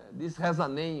 this has a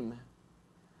name.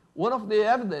 One of the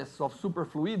evidence of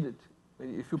superfluidity,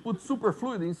 if you put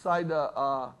superfluid inside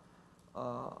a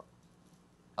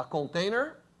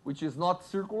container, which is not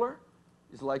circular,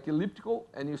 it's like elliptical,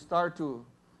 and you start to,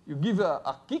 you give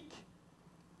a kick,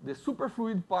 the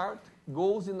superfluid part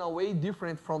goes in a way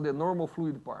different from the normal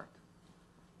fluid part.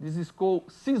 This is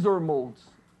called scissor modes.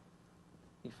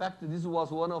 In fact, this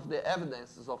was one of the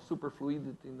evidences of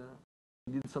superfluidity.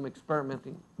 We did some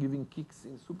experimenting, giving kicks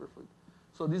in superfluid.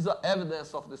 So this is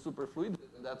evidence of the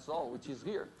superfluidity, and that's all, which is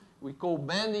here. We call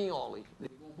bending only. They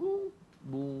go boom,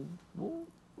 boom, boom,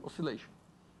 oscillation.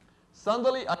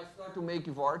 Suddenly, I start to make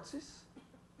vortices,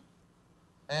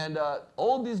 and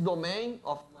all this domain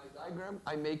of my diagram,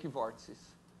 I make vortices.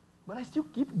 But I still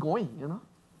keep going, you know.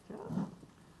 Yeah.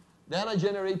 Then I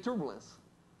generate turbulence.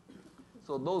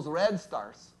 So those red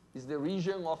stars is the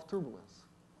region of turbulence.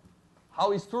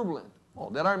 How is turbulent? Well,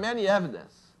 there are many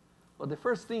evidence. But the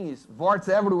first thing is vortex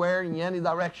everywhere in any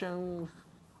direction,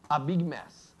 a big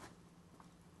mess.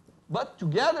 But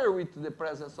together with the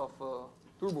presence of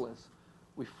turbulence,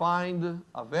 we find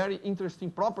a very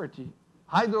interesting property,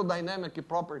 hydrodynamic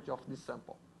property of this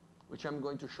sample, which I'm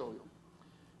going to show you.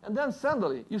 And then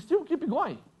suddenly, you still keep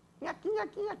going.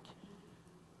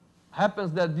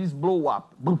 Happens that this blow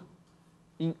up, boom,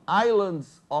 in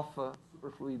islands of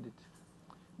superfluidity.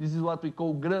 This is what we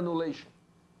call granulation.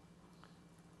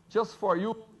 Just for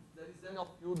you, if there is any of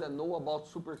you that know about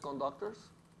superconductors,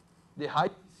 the high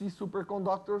C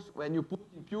superconductors, when you put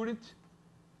impurity,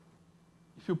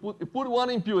 if you put one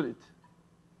impurity,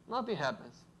 nothing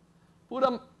happens. Put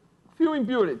a few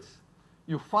impurities,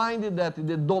 you find that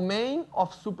the domain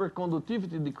of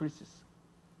superconductivity decreases.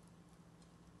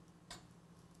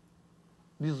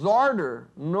 Disorder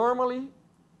normally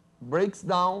breaks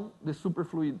down the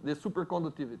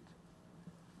superconductivity.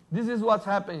 This is what's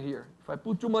happened here. If I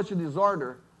put too much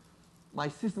disorder, My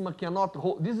system cannot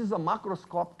hold. This is a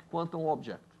macroscopic quantum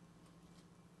object.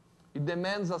 It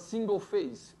demands a single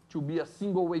phase to be a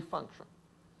single wave function.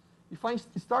 If I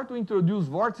start to introduce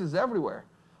vortices everywhere,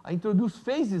 I introduce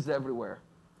phases everywhere,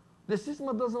 the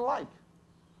system doesn't like.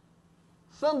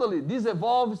 Suddenly, this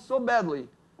evolves so badly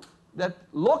that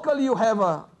locally you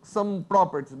have some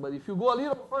properties, but if you go a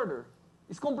little further,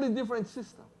 it's a completely different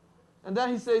system. And then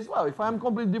he says, well, if I'm a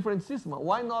completely different system,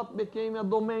 why not become a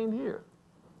domain here?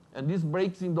 And this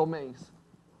breaks in domains,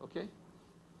 okay?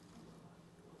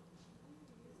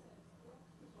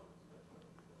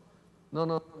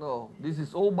 No. This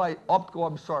is all by optical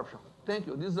absorption. Thank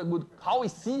you. This is a good, how we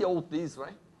see all this,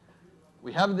 right?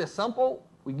 We have the sample,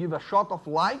 we give a shot of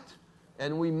light,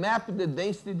 and we map the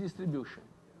density distribution.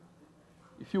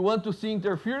 If you want to see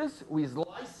interference, we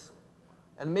slice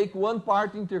and make one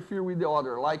part interfere with the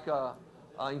other, like an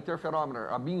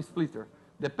interferometer, a beam splitter,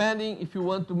 depending if you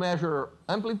want to measure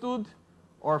amplitude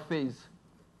or phase.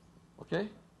 Okay?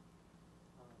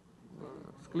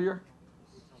 It's clear?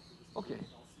 Okay.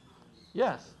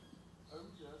 Yes? I would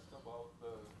ask about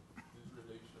this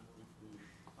relation with the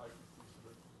high-frequency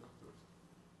superconductors.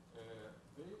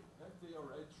 Have they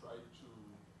already tried to,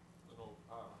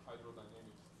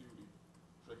 hydrodynamics theory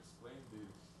to explain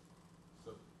these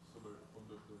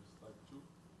superconductors type 2?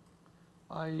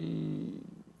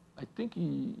 I think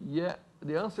yeah.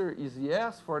 The answer is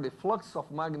yes. For the flux of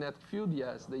magnetic field,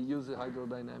 yes, they use a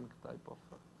hydrodynamic type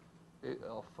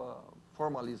of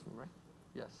formalism, right?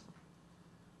 Yes.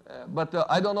 But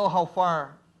I don't know how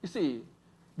far. You see,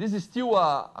 this is still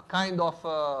a kind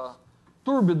of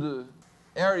turbid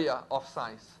area of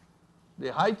science.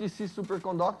 The high TC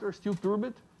superconductor is still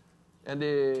turbid, and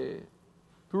the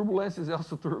turbulence is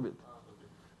also turbid.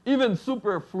 Even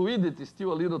superfluidity is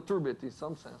still a little turbid in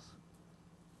some sense,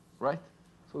 right?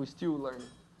 So we're still learning.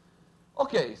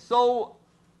 Okay, so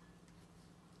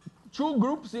two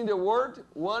groups in the world,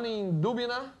 one in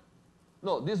Dubina,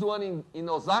 no, this one in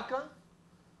Osaka,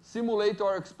 simulate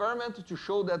our experiment to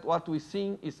show that what we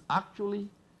see is actually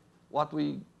what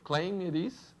we claim it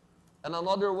is, and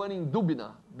another one in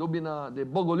Dubina, the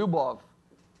Bogolyubov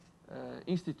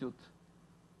Institute.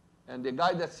 And the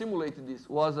guy that simulated this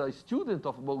was a student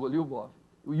of Bogolyubov,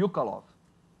 Yukalov,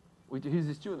 with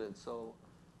his students. So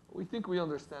we think we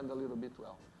understand a little bit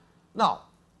well. Now,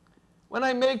 when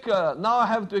I make, now I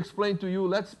have to explain to you,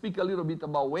 let's speak a little bit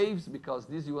about waves, because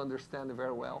this you understand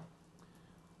very well.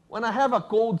 When I have a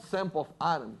cold sample of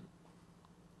atom,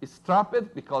 it's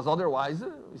trapped because otherwise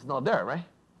it's not there, right?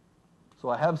 So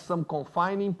I have some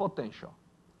confining potential.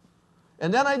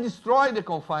 And then I destroy the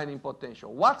confining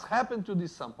potential. What's happened to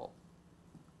this sample?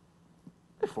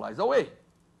 It flies away,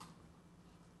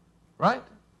 right?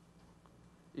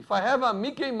 If I have a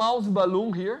Mickey Mouse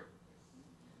balloon here,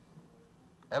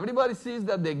 everybody sees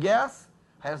that the gas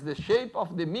has the shape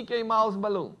of the Mickey Mouse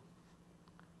balloon.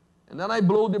 And then I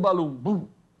blow the balloon, boom.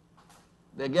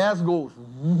 The gas goes,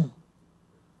 boom.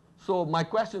 So my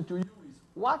question to you is,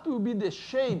 what will be the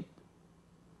shape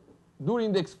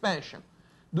during the expansion?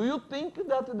 Do you think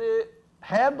that the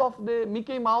head of the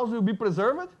Mickey Mouse will be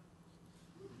preserved?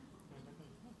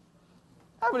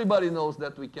 Everybody knows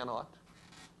that we cannot.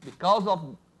 Because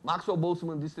of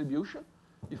Maxwell-Boltzmann distribution,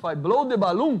 if I blow the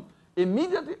balloon,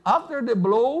 immediately after the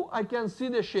blow, I can see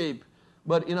the shape.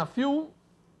 But in a few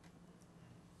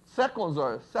seconds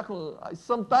or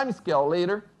some time scale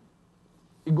later,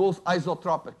 it goes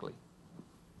isotropically.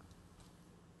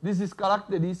 This is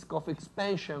characteristic of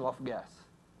expansion of gas.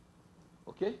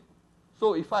 Okay?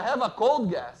 So if I have a cold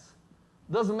gas,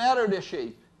 doesn't matter the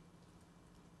shape.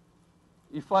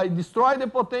 If I destroy the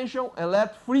potential and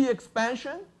let free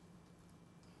expansion,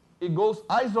 it goes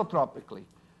isotropically.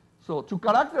 So to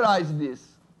characterize this,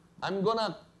 I'm going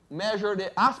to measure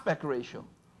the aspect ratio.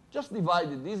 Just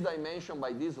divide this dimension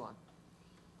by this one.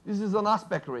 This is an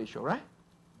aspect ratio, right?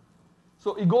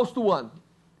 So it goes to 1.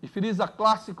 If it is a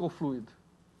classical fluid,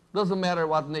 doesn't matter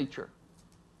what nature,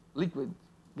 liquid,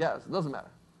 gas, doesn't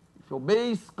matter. If you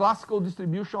obey classical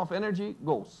distribution of energy,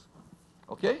 goes.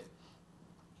 Okay?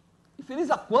 If it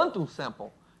is a quantum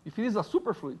sample, if it is a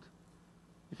superfluid,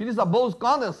 if it is a Bose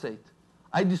condensate,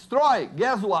 I destroy,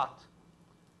 guess what?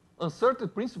 Uncertain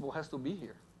principle has to be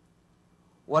here.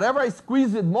 Whatever I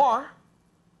squeeze it more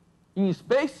in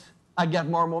space, I get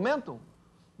more momentum.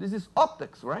 This is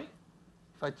optics, right?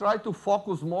 If I try to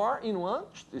focus more in one,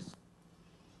 this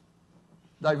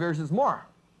diverges more.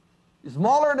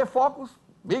 Smaller the focus,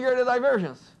 bigger the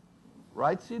divergence.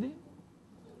 Right, CD?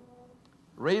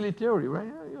 Rayleigh theory,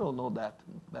 right? You all know that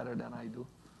better than I do.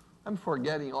 I'm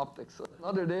forgetting optics.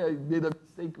 Another day I made a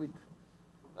mistake with,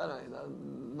 anyway,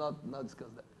 not discuss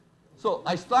that. So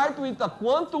I start with a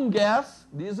quantum gas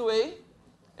this way,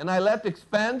 and I let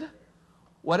expand.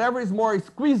 Whatever is more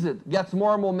squeezed gets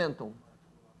more momentum.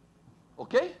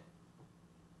 Okay?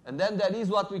 And then that is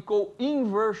what we call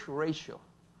inverse ratio.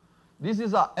 This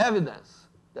is evidence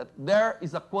that there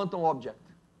is a quantum object.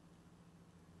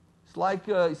 It's like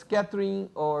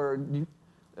scattering or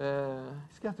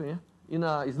in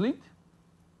a slit.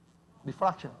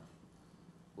 Diffraction.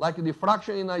 Like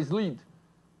diffraction in a slit.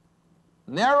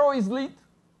 Narrow slit,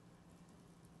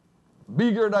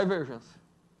 bigger divergence.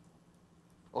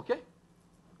 Okay?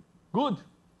 Good.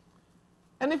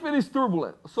 And if it is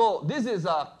turbulent, so this is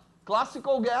a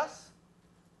classical gas,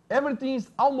 everything is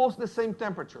almost the same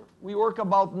temperature. We work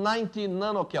about 90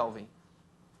 nanokelvin.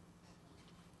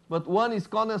 But one is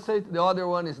condensate, the other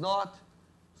one is not.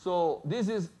 So this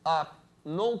is a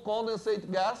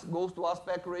non-condensate gas, goes to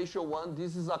aspect ratio 1.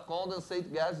 This is a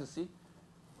condensate gas, you see.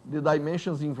 The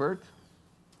dimensions invert.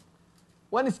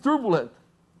 When it's turbulent,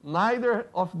 neither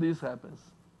of these happens.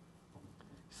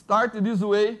 Start this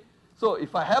way. So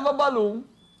if I have a balloon,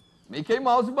 Mickey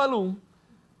Mouse balloon,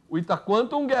 with a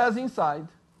quantum gas inside,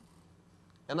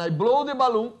 and I blow the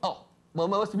balloon, oh, it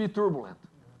must be turbulent.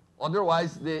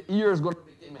 Otherwise, the ear is going to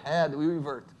become head, will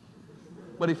invert.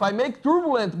 But if I make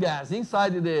turbulent gas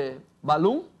inside the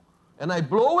balloon, and I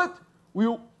blow it,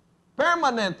 will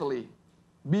permanently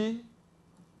be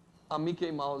a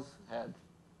Mickey Mouse head.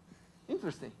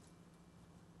 Interesting.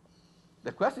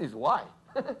 The question is why?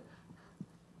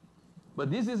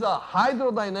 But this is a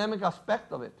hydrodynamic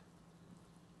aspect of it.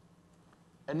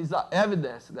 And it's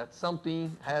evidence that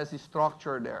something has a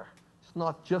structure there. It's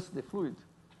not just the fluid.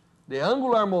 The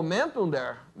angular momentum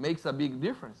there makes a big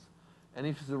difference. And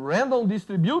if it's random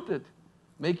distributed,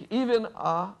 make even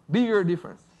a bigger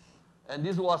difference. And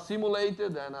this was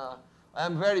simulated, and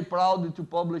I'm very proud to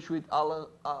publish with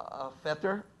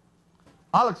Fetter.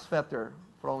 Alex Fetter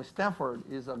from Stanford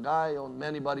is a guy on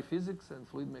many body physics and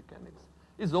fluid mechanics.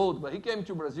 He's old, but he came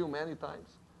to Brazil many times.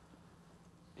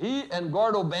 He and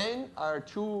Gordo Bain are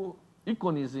two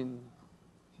icons in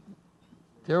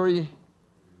theory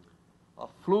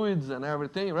of fluids and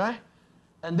everything, right?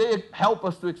 And they help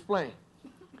us to explain.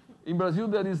 In Brazil,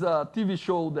 there is a TV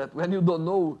show that when you don't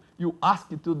know, you ask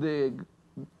it to the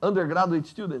undergraduate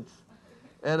students.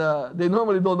 And they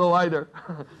normally don't know either.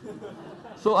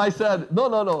 So I said,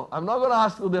 no, I'm not going to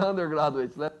ask to the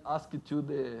undergraduates. Let's ask it to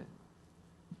the,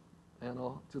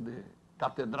 to the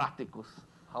catedráticos,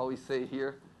 how we say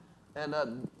here. And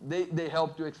they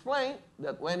help to explain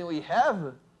that when we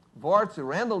have vortices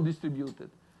random distributed,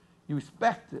 you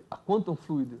expect a quantum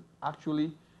fluid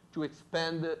actually to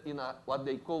expand in what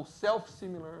they call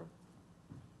self-similar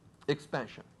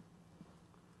expansion.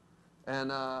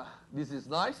 And this is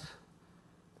nice.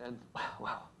 And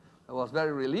wow, I was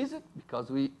very released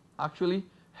because we actually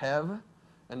have.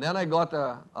 And then I got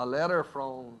a letter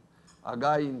from a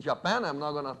guy in Japan. I'm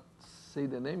not going to say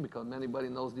the name because anybody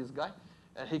knows this guy.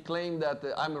 And he claimed that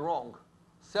I'm wrong.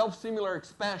 Self-similar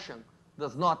expansion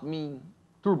does not mean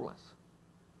turbulence.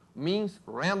 Means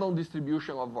random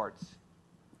distribution of vortices.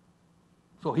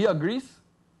 So he agrees,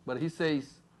 but he says,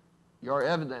 your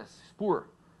evidence is poor.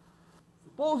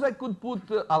 Suppose I could put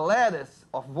a lattice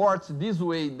of vortices this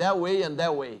way, and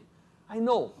that way. I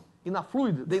know, in a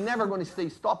fluid, they're never going to stay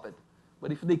stopped.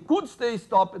 But if they could stay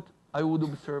stopped, I would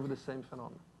observe the same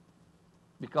phenomenon.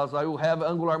 Because I will have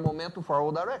angular momentum for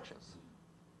all directions.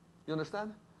 You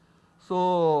understand?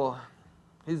 So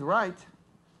he's right.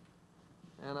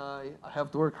 And I have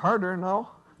to work harder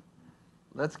now.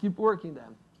 Let's keep working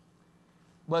then.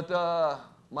 But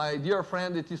my dear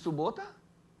friend Tsubota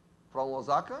from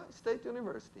Osaka State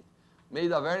University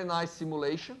made a very nice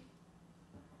simulation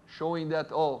showing that,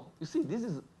 oh, you see,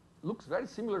 looks very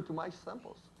similar to my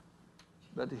samples.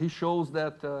 But he shows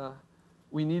that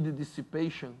we need a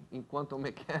dissipation in quantum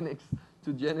mechanics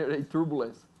to generate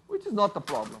turbulence, which is not a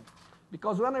problem.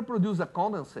 Because when I produce a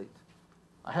condensate,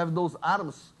 I have those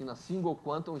atoms in a single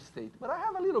quantum state. But I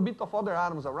have a little bit of other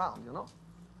atoms around,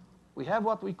 We have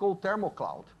what we call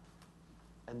thermocloud.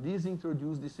 And these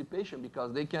introduce dissipation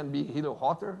because they can be either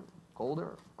hotter,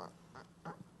 colder.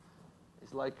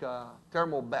 It's like a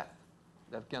thermal bath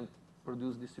that can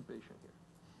produce dissipation here.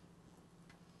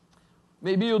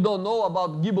 Maybe you don't know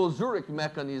about Gibbs-Zurich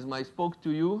mechanism. I spoke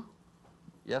to you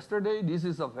yesterday. This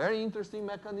is a very interesting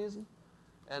mechanism.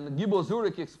 And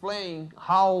Gibbs-Zurich explained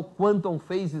how quantum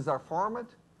phases are formed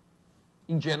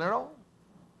in general,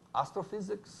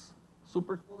 astrophysics,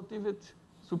 superconductivity,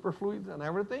 superfluids, and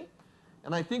everything.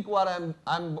 And I think what I'm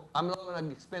not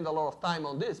going to spend a lot of time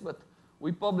on this, but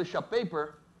we published a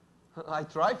paper. I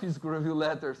try physical review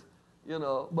letters,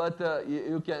 but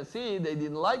you can see they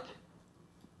didn't like.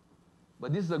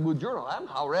 But this is a good journal. I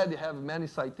already have many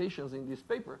citations in this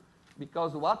paper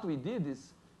because what we did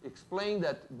is explain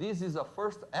that this is a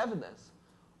first evidence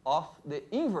of the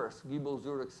inverse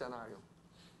Gibbs-Zurich scenario.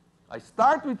 I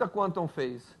start with a quantum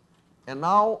phase, and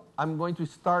now I'm going to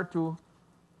start to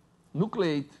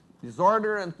nucleate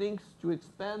disorder and things to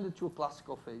expand to a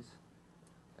classical phase.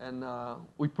 And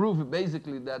we prove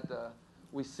basically that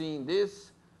we're seeing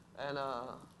this, and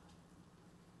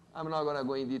I'm not going to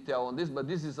go in detail on this, but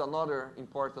this is another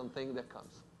important thing that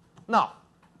comes. Now,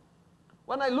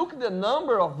 when I look at the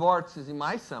number of vortices in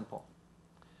my sample,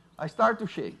 I start to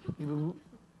shake.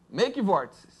 Make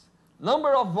vortices.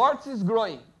 Number of vortices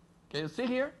growing. Can you see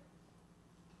here?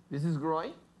 This is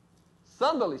growing.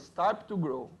 Suddenly start to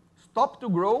grow. Stop to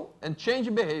grow and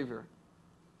change behavior.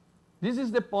 This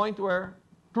is the point where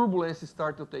turbulence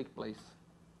starts to take place.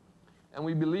 And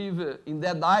we believe in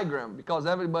that diagram because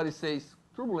everybody says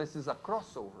turbulence is a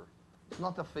crossover. It's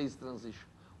not a phase transition.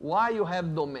 Why you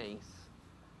have domains?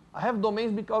 I have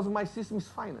domains because my system is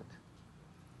finite.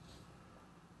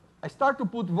 I start to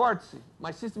put vortices.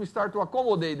 My system starts to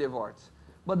accommodate the vortice.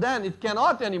 But then it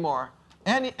cannot anymore.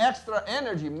 Any extra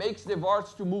energy makes the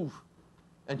vortice to move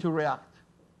and to react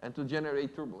and to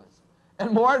generate turbulence.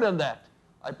 And more than that,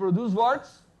 I produce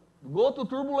vortice, go to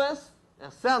turbulence,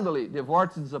 and suddenly the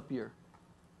vortice disappear.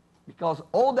 Because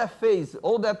all that phase,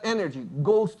 all that energy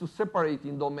goes to separate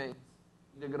in domains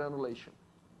in the granulation.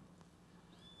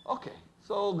 Okay,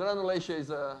 so granulation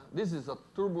is this is a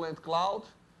turbulent cloud.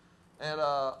 And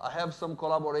I have some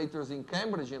collaborators in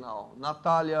Cambridge now,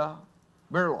 Natalia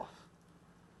Berloff,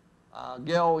 a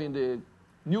girl in the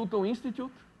Newton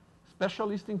Institute,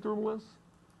 specialist in turbulence.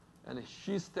 And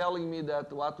she's telling me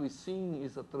that what we're seeing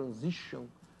is a transition,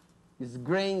 is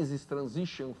grains is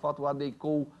transition for what they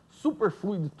call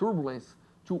superfluid turbulence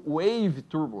to wave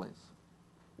turbulence.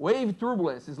 Wave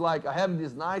turbulence is like I have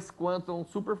this nice quantum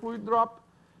superfluid drop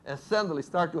and suddenly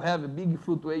start to have big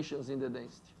fluctuations in the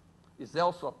density. It's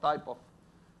also a type of,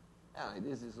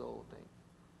 this is the whole thing.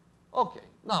 Okay,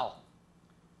 now,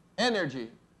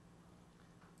 energy.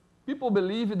 People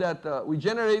believe that we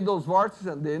generate those vortices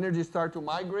and the energy start to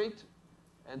migrate.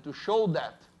 And to show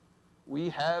that, we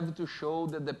have to show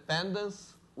the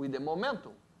dependence with the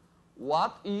momentum.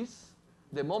 What is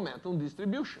the momentum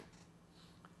distribution?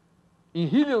 In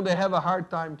helium, they have a hard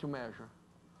time to measure.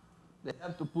 They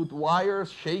have to put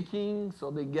wires shaking so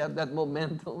they get that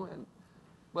momentum.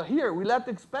 But here, we let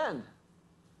expand.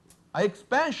 An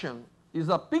expansion is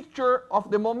a picture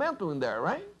of the momentum in there,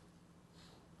 right?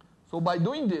 So by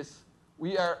doing this,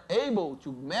 we are able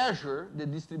to measure the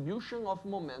distribution of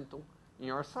momentum in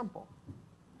your sample.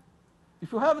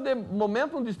 If you have the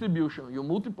momentum distribution, you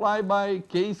multiply by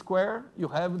k squared, you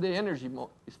have the energy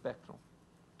spectrum,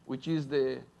 which is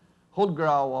the holy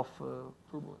grail of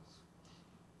turbulence.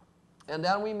 And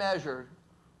then we measure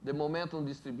the momentum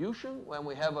distribution when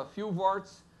we have a few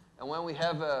vortices, and when we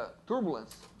have a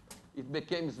turbulence, it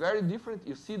becomes very different.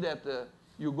 You see that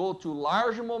you go to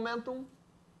large momentum,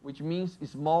 which means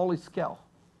small scale.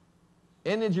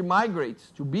 Energy migrates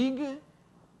to big,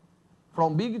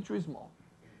 from big to small.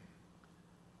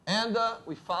 And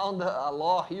we found a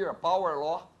law here, a power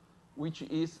law, which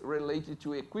is related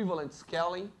to equivalent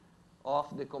scaling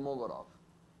of the Kolmogorov.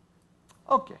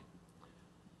 Okay.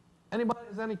 Anybody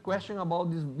has any question about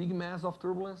this big mass of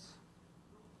turbulence?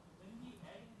 When we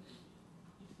add energy,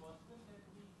 it's possible that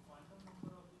the quantum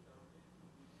number of the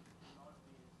turbulence will not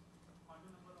be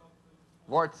quantum number of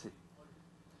the Vortice.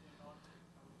 will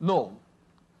not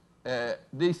No.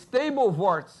 The stable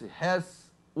vortice has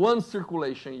one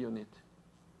circulation unit.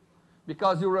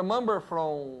 Because you remember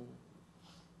from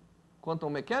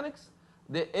quantum mechanics,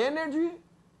 the energy,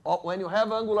 when you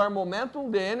have angular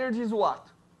momentum, the energy is what?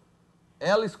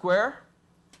 L squared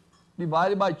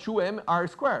divided by 2m r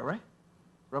squared, right?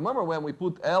 Remember when we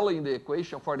put L in the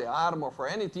equation for the atom or for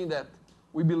anything that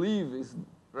we believe is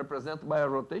represented by a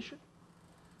rotation?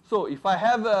 So if I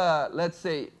have, let's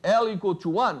say, L equal to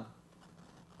 1,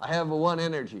 I have 1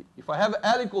 energy. If I have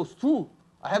L equals 2,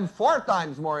 I have 4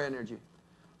 times more energy.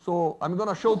 So I'm going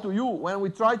to show to you when we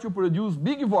try to produce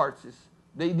big vortices,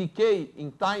 they decay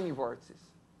in tiny vortices.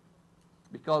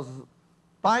 Because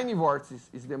tiny vortices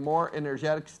is the more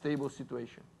energetic stable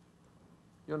situation.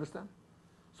 You understand?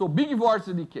 So big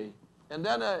vortices decay. And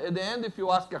then at the end, if you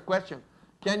ask a question,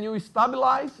 can you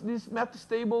stabilize this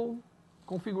metastable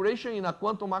configuration in a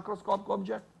quantum macroscopic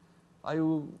object? I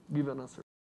will give an answer.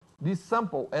 This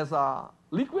sample as a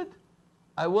liquid,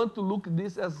 I want to look at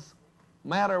this as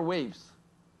matter waves.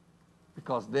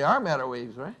 Because they are matter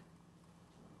waves, right?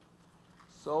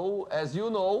 So as you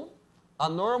know, a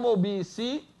normal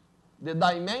BEC, the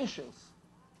dimensions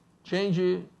change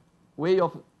way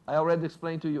of, I already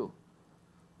explained to you.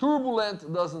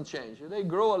 Turbulent doesn't change. They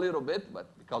grow a little bit, but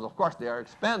because of course they are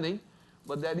expanding,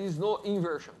 but there is no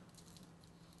inversion.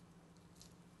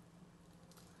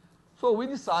 So we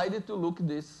decided to look at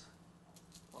this.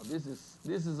 Oh, this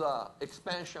is an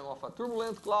expansion of a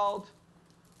turbulent cloud.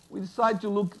 We decided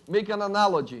to make an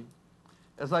analogy.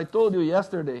 As I told you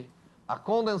yesterday, a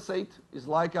condensate is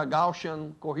like a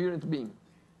Gaussian coherent beam,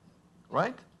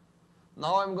 right?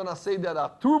 Now I'm going to say that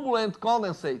a turbulent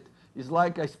condensate is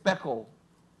like a speckle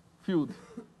field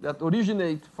that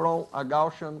originates from a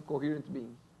Gaussian coherent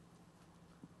beam.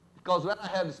 Because when I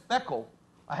have speckle,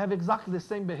 I have exactly the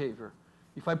same behavior.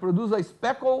 If I produce a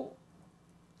speckle,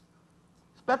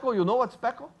 you know what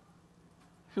speckle?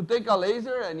 If you take a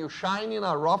laser and you shine in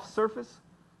a rough surface,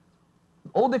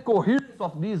 all the coherence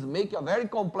of these make a very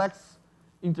complex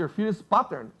interference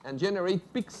pattern and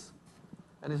generate peaks.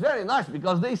 And it's very nice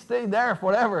because they stay there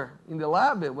forever in the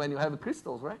lab when you have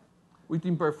crystals, right? With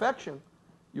imperfection,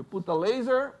 you put a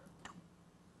laser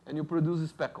and you produce a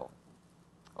speckle.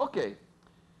 Okay,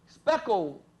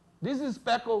 speckle, this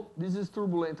is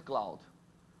turbulent cloud.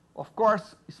 Of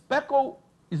course, speckle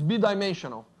is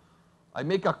bidimensional. I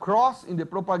make a cross in the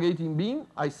propagating beam,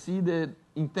 I see the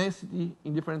intensity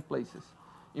in different places.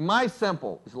 In my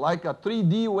sample, it's like a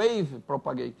 3D wave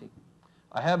propagating.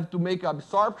 I have to make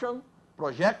absorption,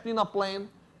 project in a plane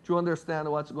to understand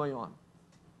what's going on.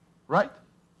 Right?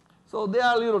 So they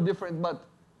are a little different, but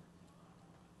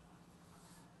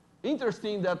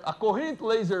interesting that a coherent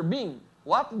laser beam,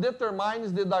 what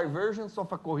determines the divergence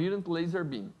of a coherent laser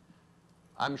beam?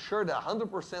 I'm sure that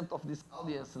 100% of this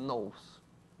audience knows.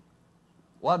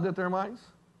 What determines?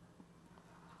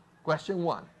 Question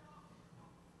 1.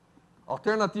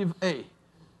 Alternative A,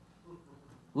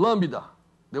 lambda,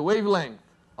 the wavelength.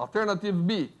 Alternative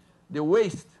B, the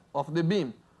waist of the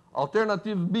beam.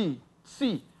 Alternative B,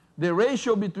 C, the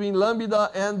ratio between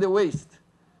lambda and the waist.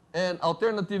 And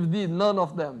alternative D, none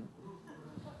of them.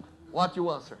 What you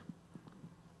answer?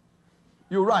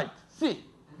 You're right, C.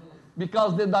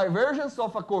 Because the divergence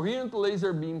of a coherent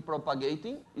laser beam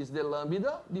propagating is the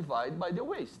lambda divided by the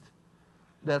waist.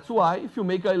 That's why if you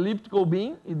make an elliptical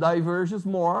beam, it diverges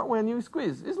more when you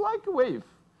squeeze. It's like a wave.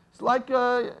 It's like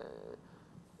the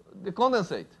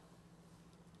condensate.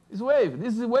 It's wave.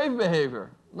 This is wave behavior.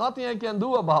 Nothing I can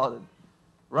do about it.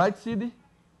 Right, CD?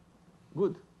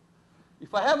 Good.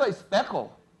 If I have a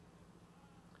speckle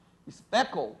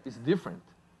is different.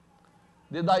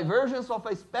 The divergence of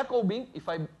a speckle beam, if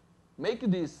I make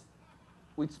this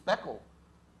with speckle,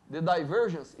 the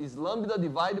divergence is lambda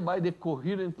divided by the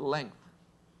coherent length.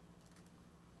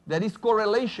 There is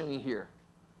correlation in here.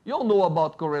 You all know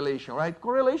about correlation, right?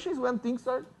 Correlation is when things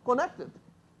are connected.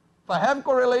 If I have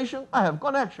correlation, I have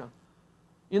connection.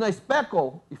 In a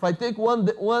speckle, if I take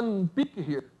one peak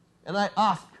here and I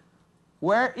ask,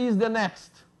 where is the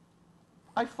next?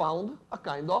 I found a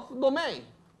kind of domain.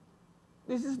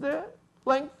 This is the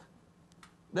length.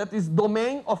 That is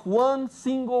domain of one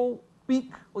single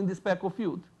peak in the speckle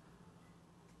field.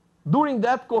 During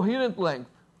that coherent length,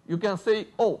 you can say,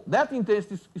 oh, that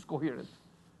intensity is coherent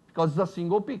because it's a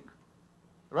single peak,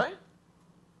 right?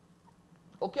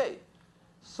 Okay,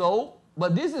 so,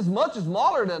 but this is much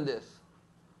smaller than this.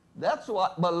 That's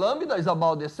why, but lambda is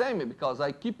about the same because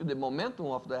I keep the momentum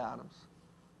of the atoms.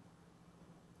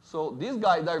 So this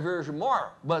guy diverges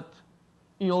more, but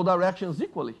in all directions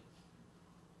equally.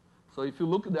 So if you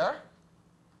look there,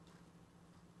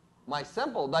 my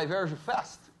sample diverges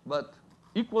fast, but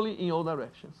equally in all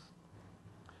directions.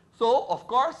 So, of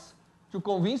course, to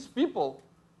convince people,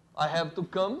 I have to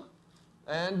come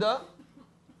and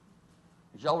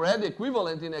it's already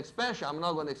equivalent in expansion. I'm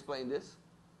not going to explain this.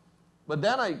 But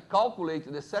then I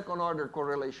calculate the second order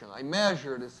correlation. I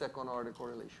measure the second order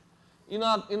correlation. In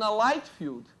a light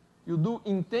field, you do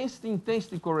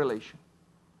intensity correlation.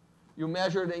 You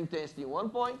measure the intensity in one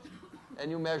point, and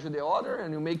you measure the other,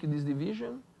 and you make this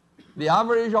division. The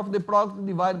average of the product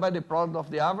divided by the product of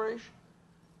the average.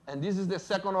 And this is the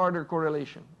second order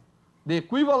correlation. The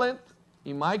equivalent,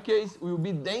 in my case, will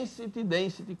be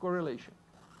density correlation.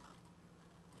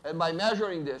 And by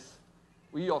measuring this,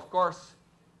 we, of course,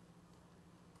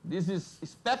 this is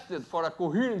expected for a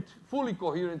coherent, fully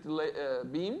coherent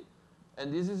beam,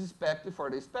 and this is expected for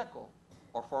the speckle,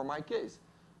 or for my case.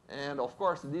 And of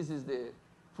course, this is the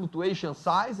fluctuation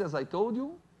size, as I told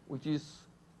you, which is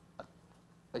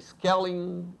a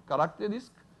scaling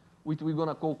characteristic, which we're going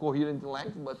to call coherent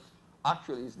length, but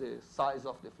actually is the size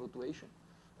of the fluctuation.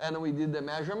 And we did the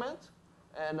measurement,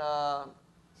 and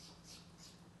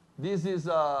this is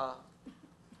a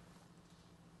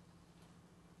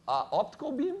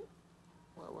optical beam.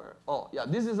 Oh, yeah,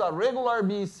 this is a regular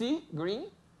BC, green.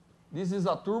 This is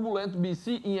a turbulent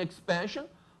BC in expansion.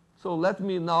 So let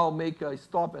me now make a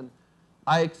stop. And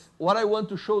what I want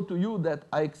to show to you that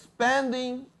an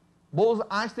expanding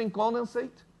Bose-Einstein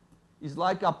condensate is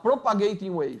like a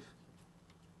propagating wave.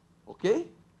 Okay?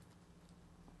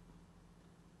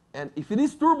 And if it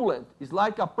is turbulent, it's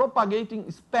like a propagating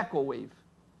speckle wave.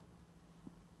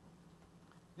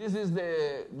 This is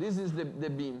the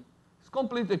beam. It's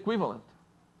completely equivalent.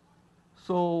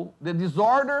 So the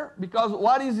disorder, because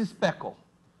what is a speckle?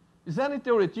 Is any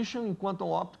theoretician in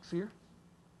quantum optics here?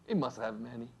 He must have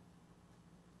many.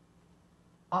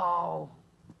 Oh,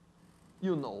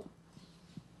 you know.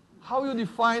 How you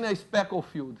define a speckle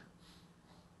field?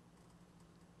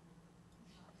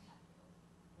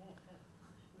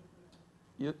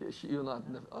 You're not,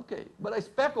 okay. But a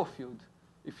speckle field,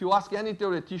 if you ask any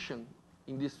theoretician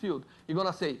in this field, you're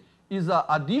going to say, is an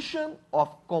addition of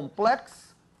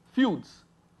complex fields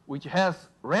which has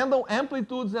random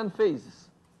amplitudes and phases.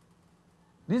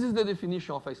 This is the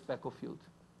definition of a speckle field.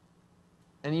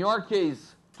 And in your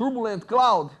case, turbulent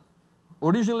cloud,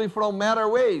 originally from matter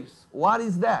waves, what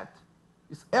is that?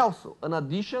 It's also an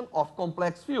addition of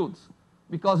complex fields.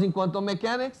 Because in quantum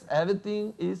mechanics,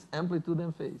 everything is amplitude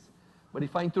and phase. But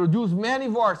if I introduce many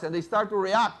vortices and they start to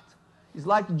react, it's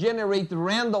like to generate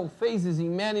random phases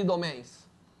in many domains.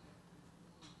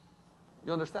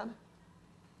 You understand?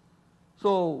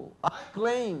 So I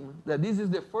claim that this is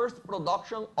the first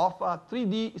production of a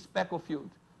 3D speckle field.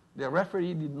 The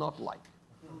referee did not like.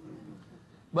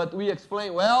 But we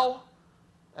explain well,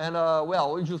 and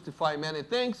we justify many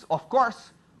things. Of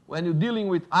course, when you're dealing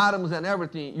with atoms and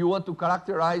everything, you want to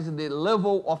characterize the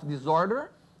level of disorder.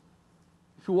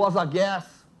 If it was a gas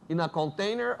in a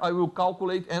container, I will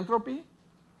calculate entropy.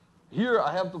 Here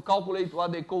I have to calculate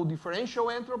what they call differential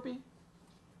entropy.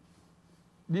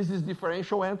 This is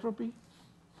differential entropy.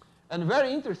 And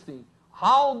very interesting,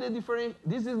 how the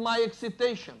this is my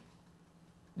excitation.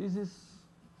 This is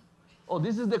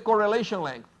the correlation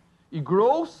length. It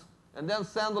grows and then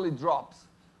suddenly drops.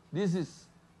 This is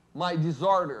my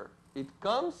disorder. It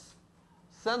comes,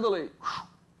 suddenly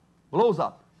blows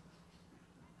up.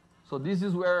 So this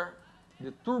is where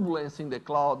the turbulence in the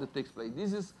cloud takes place.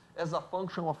 This is as a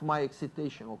function of my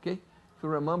excitation, okay? If you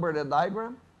remember the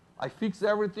diagram, I fix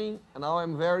everything, and now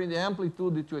I'm varying the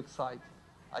amplitude to excite.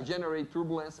 I generate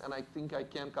turbulence, and I think I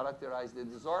can characterize the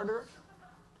disorder.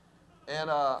 And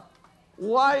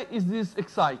why is this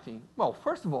exciting? Well,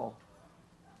 first of all,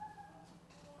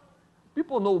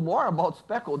 people know more about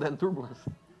speckle than turbulence.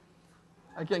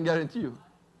 I can guarantee you.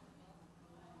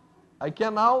 I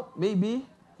can now maybe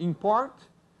impart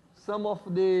some of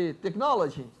the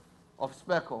technology of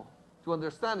speckle to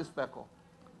understand the speckle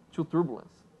to turbulence.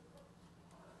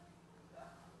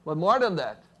 But more than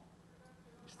that,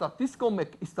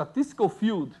 statistical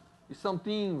field is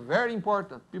something very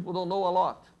important. People don't know a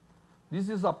lot. This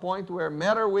is a point where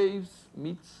matter waves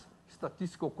meets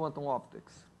statistical quantum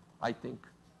optics, I think,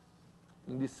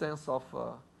 in the sense of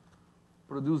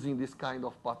producing this kind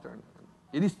of pattern.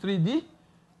 It is 3D,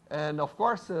 and of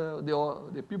course,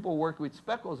 the people who work with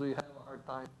speckles will have a hard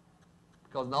time,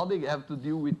 because now they have to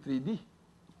deal with 3D.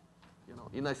 You know,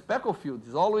 in a speckle field,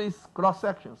 it's always cross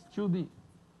sections, 2D.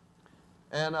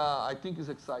 And I think is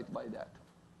excited by that.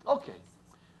 Okay.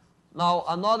 Now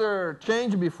another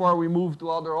change before we move to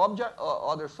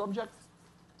other subjects.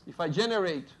 If I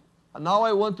generate, now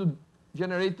I want to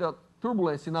generate a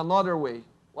turbulence in another way.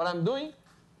 What I'm doing,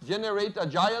 generate a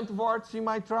giant vortex in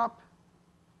my trap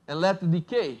and let it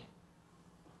decay.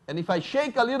 And if I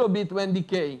shake a little bit when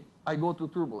decaying, I go to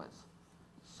turbulence.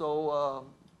 So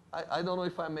I don't know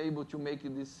if I'm able to make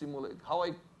this simulate. How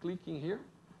I click in here?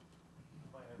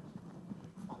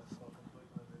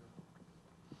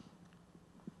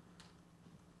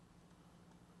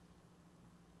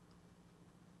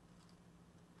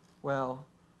 Well,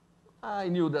 I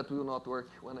knew that will not work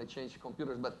when I changed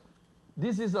computers, but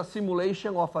this is a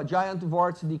simulation of a giant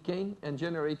vortex decaying and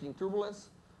generating turbulence.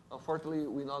 Unfortunately,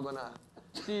 we're not going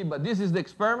to see, but this is the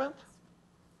experiment.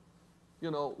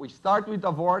 You know, we start with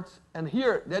a vortex, and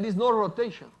here there is no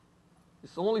rotation.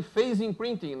 It's only phasing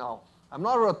printing now. I'm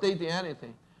not rotating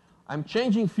anything. I'm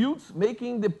changing fields,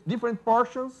 making the different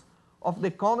portions of the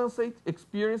condensate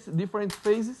experience different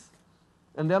phases,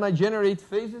 and then I generate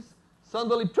phases.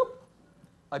 Suddenly,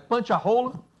 I punch a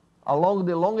hole along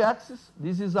the long axis.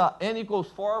 This is a n equals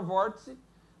 4 vortex,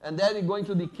 and then it's going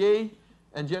to decay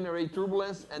and generate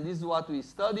turbulence, and this is what we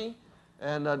study.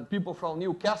 And people from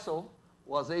Newcastle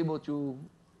was able to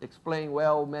explain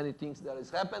well many things that has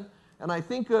happened. And I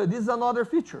think this is another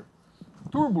feature.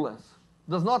 Turbulence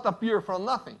does not appear from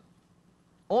nothing.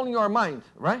 only your mind,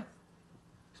 right?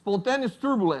 Spontaneous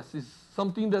turbulence is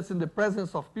something that's in the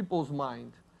presence of people's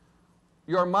mind.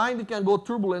 Your mind can go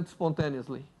turbulent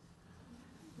spontaneously.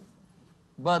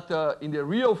 But in the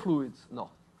real fluids, no.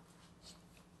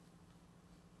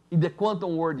 In the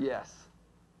quantum world, yes.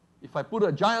 If I put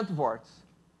a giant vortex,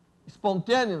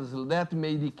 spontaneously that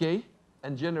may decay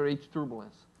and generate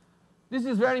turbulence. This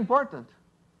is very important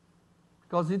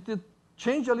because it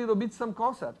changes a little bit some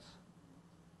concepts.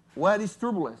 What is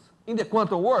turbulence? In the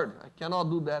quantum world, I cannot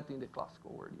do that in the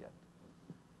classical world yet.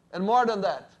 And more than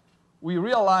that, we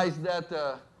realize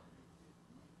that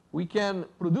we can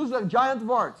produce a giant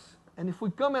vortex, and if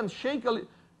we come and shake a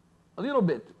little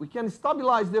bit, we can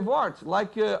stabilize the vortex,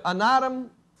 like an atom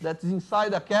that's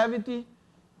inside a cavity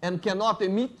and cannot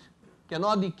emit,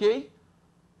 cannot decay.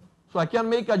 So I can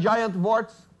make a giant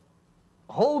vortex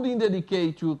holding the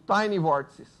decay to tiny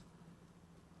vortices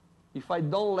if I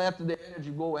don't let the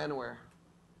energy go anywhere.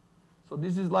 So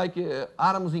this is like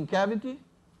atoms in cavity,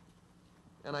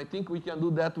 and I think we can do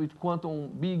that with quantum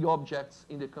big objects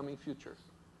in the coming future.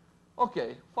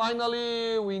 Okay,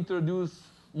 finally we introduce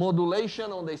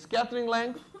modulation on the scattering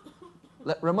length.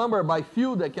 Remember, by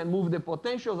field I can move the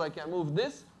potentials, I can move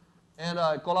this, and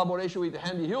collaboration with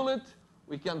Andy Hewlett,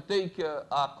 we can take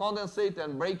a condensate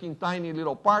and break in tiny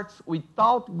little parts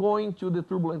without going to the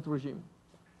turbulent regime.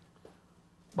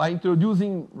 By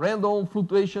introducing random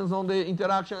fluctuations on the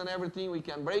interaction and everything, we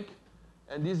can break.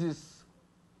 And this is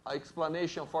an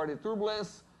explanation for the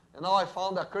turbulence. And now I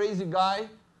found a crazy guy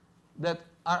that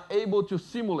are able to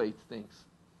simulate things.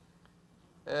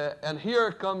 And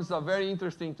here comes a very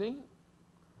interesting thing,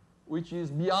 which is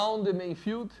beyond the main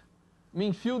field.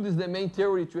 Mean field is the main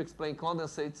theory to explain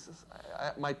condensates.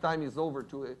 My time is over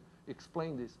to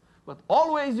explain this. But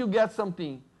always you get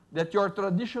something that your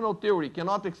traditional theory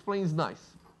cannot explain is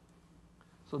nice.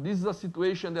 So this is a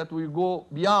situation that will go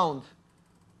beyond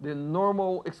the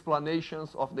normal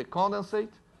explanations of the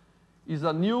condensate. Is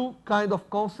a new kind of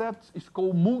concept. It's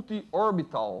called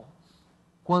multi-orbital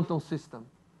quantum system.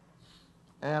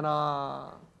 And I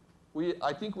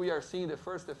think we are seeing the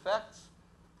first effects.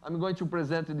 I'm going to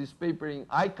present this paper in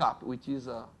ICAP, which is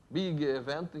a big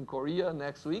event in Korea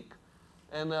next week.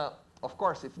 And of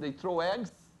course, if they throw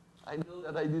eggs, I know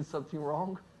that I did something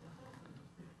wrong.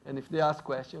 And if they ask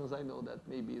questions, I know that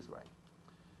maybe it's right.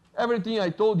 Everything I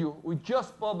told you, we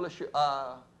just published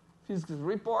a physics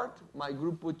report. My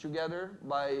group put together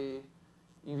by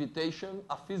invitation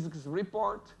a physics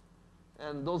report.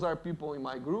 And those are people in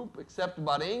my group, except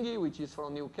Barengi, which is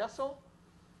from Newcastle.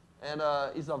 And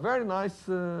it's a very nice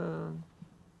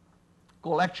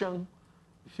collection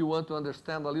if you want to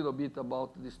understand a little bit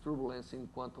about this turbulence in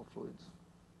quantum fluids.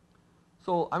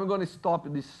 So I'm going to stop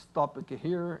this topic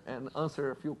here and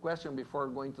answer a few questions before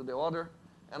going to the other.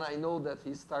 And I know that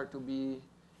he started to be,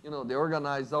 the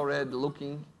organized already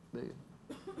looking.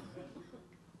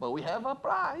 But we have a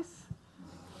prize.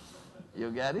 You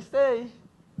got to stay.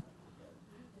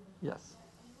 Yes.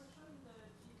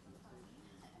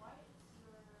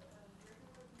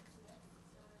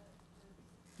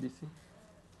 BC?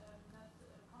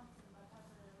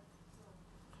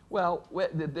 Well,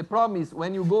 the problem is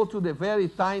when you go to the very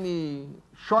tiny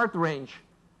short range,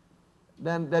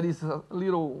 then there is a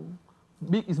little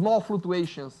small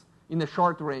fluctuations in the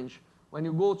short range. When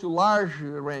you go to large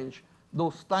range,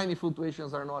 those tiny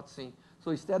fluctuations are not seen.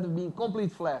 So instead of being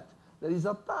complete flat, there is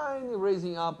a tiny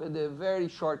raising up at the very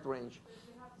short range.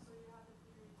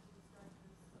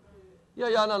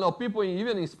 Yeah, no. People,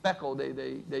 even in speckle,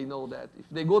 they know that. If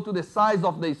they go to the size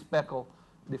of the speckle,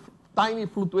 the tiny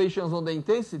fluctuations on the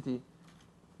intensity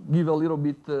give a little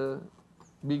bit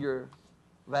bigger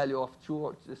value of 2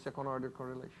 or the second order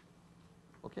correlation.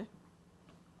 Okay?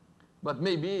 But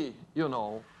maybe,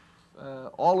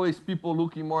 always people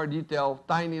look in more detail,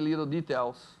 tiny little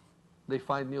details, they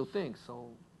find new things. So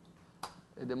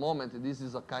at the moment, this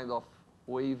is a kind of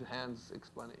wave hands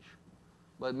explanation.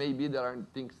 But maybe there are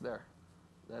things there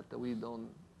that we don't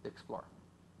explore.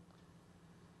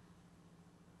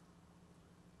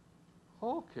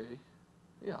 Okay,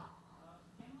 yeah.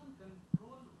 Can one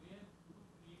control where to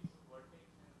create vortex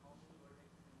and how many vortex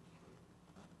can be created?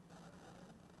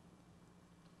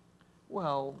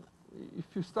 Well, if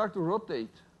you start to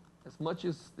rotate, as much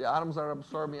as the atoms are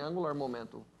absorbing angular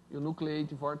momentum, you nucleate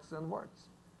vortex and vortex.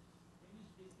 Can you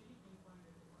specifically pinpoint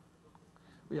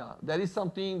that? Yeah, that is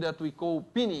something that we call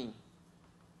pinning.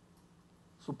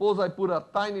 Suppose I put a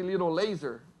tiny little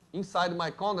laser inside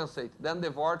my condensate, then the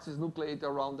vortex is nucleated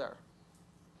around there.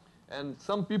 And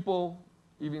some people,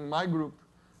 even in my group,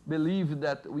 believe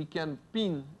that we can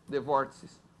pin the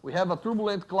vortices. We have a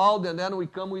turbulent cloud, and then we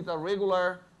come with a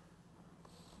regular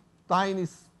tiny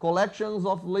collections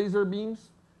of laser beams,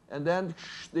 and then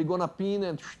they're going to pin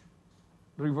and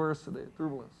reverse the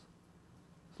turbulence.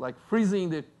 It's like freezing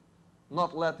the,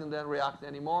 not letting them react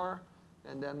anymore,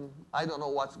 and then I don't know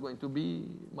what's going to be.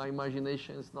 My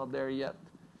imagination is not there yet,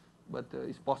 but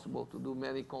it's possible to do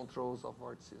many controls of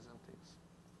vortices and things.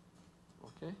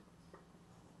 Okay?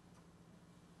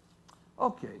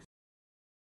 Okay.